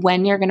 for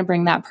when you're going to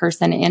bring that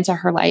person into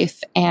her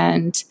life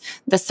and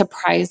the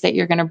surprise that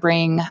you're going to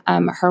bring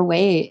her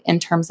way in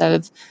terms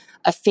of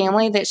a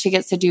family that she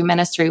gets to do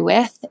ministry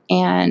with,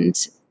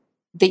 and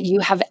that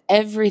you have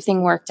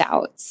everything worked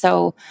out.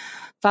 So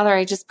Father,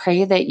 I just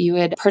pray that you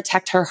would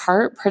protect her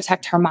heart,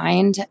 protect her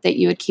mind, that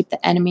you would keep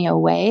the enemy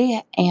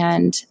away,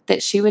 and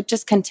that she would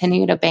just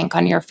continue to bank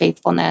on your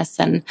faithfulness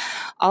and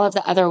all of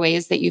the other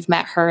ways that you've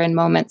met her in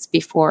moments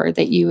before,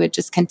 that you would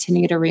just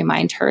continue to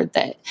remind her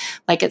that,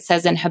 like it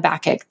says in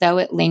Habakkuk, though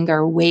it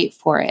linger, wait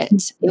for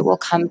it. It will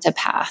come to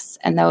pass.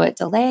 And though it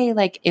delay,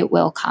 like it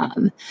will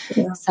come.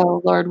 Yeah.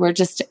 So Lord, we're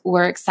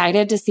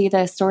excited to see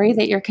the story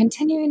that you're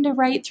continuing to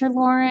write through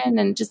Lauren,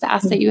 and just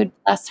ask that you would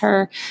bless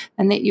her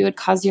and that you would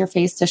cause your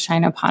face to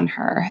shine upon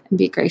her and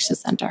be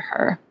gracious unto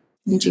her.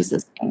 In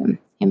Jesus' name,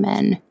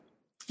 amen.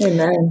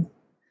 Amen.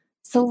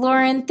 So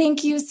Lauren,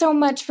 thank you so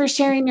much for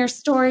sharing your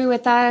story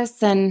with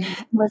us. And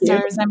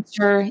listeners, I'm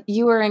sure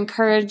you were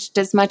encouraged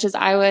as much as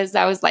I was.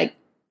 I was like,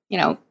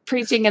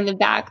 preaching in the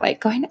back,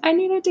 like going, I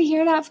needed to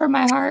hear that from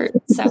my heart.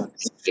 So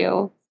thank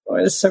you. Oh,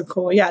 it's so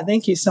cool. Yeah,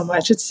 thank you so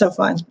much. It's so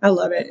fun. I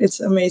love it. It's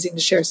amazing to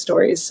share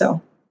stories.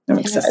 So I'm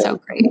excited. It's so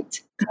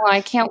great. Well,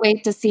 I can't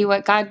wait to see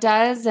what God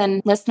does.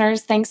 And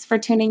listeners, thanks for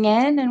tuning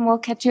in. And we'll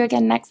catch you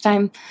again next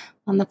time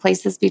on The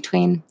Places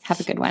Between. Have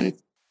a good one.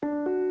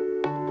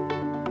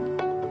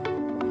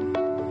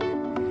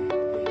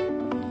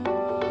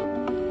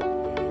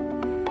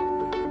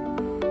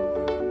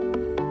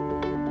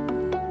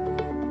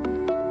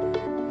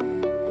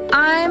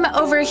 I'm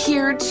over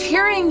here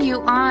cheering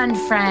you on,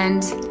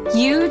 friend.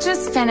 You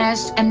just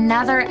finished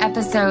another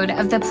episode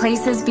of the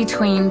Places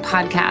Between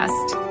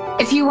podcast.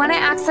 If you want to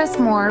access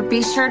more,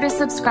 be sure to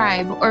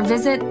subscribe or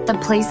visit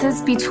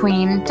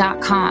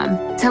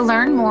theplacesbetween.com to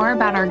learn more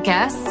about our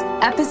guests,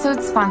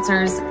 episode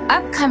sponsors,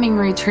 upcoming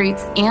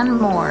retreats, and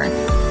more.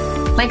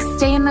 Like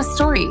Stay in the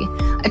Story,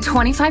 a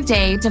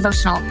 25-day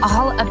devotional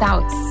all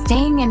about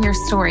staying in your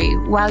story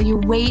while you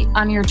wait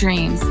on your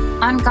dreams,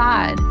 on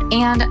God,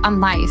 and on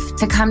life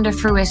to come to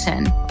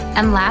fruition.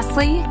 And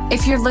lastly,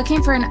 if you're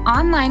looking for an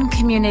online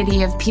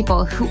community of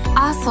people who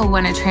also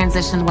want to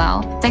transition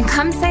well, then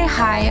come say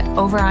hi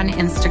over on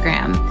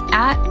Instagram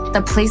at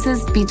The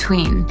Places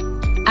Between.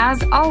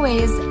 As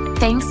always,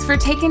 thanks for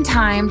taking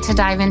time to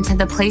dive into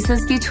The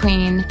Places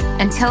Between.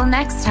 Until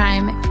next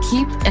time,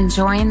 keep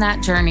enjoying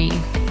that journey.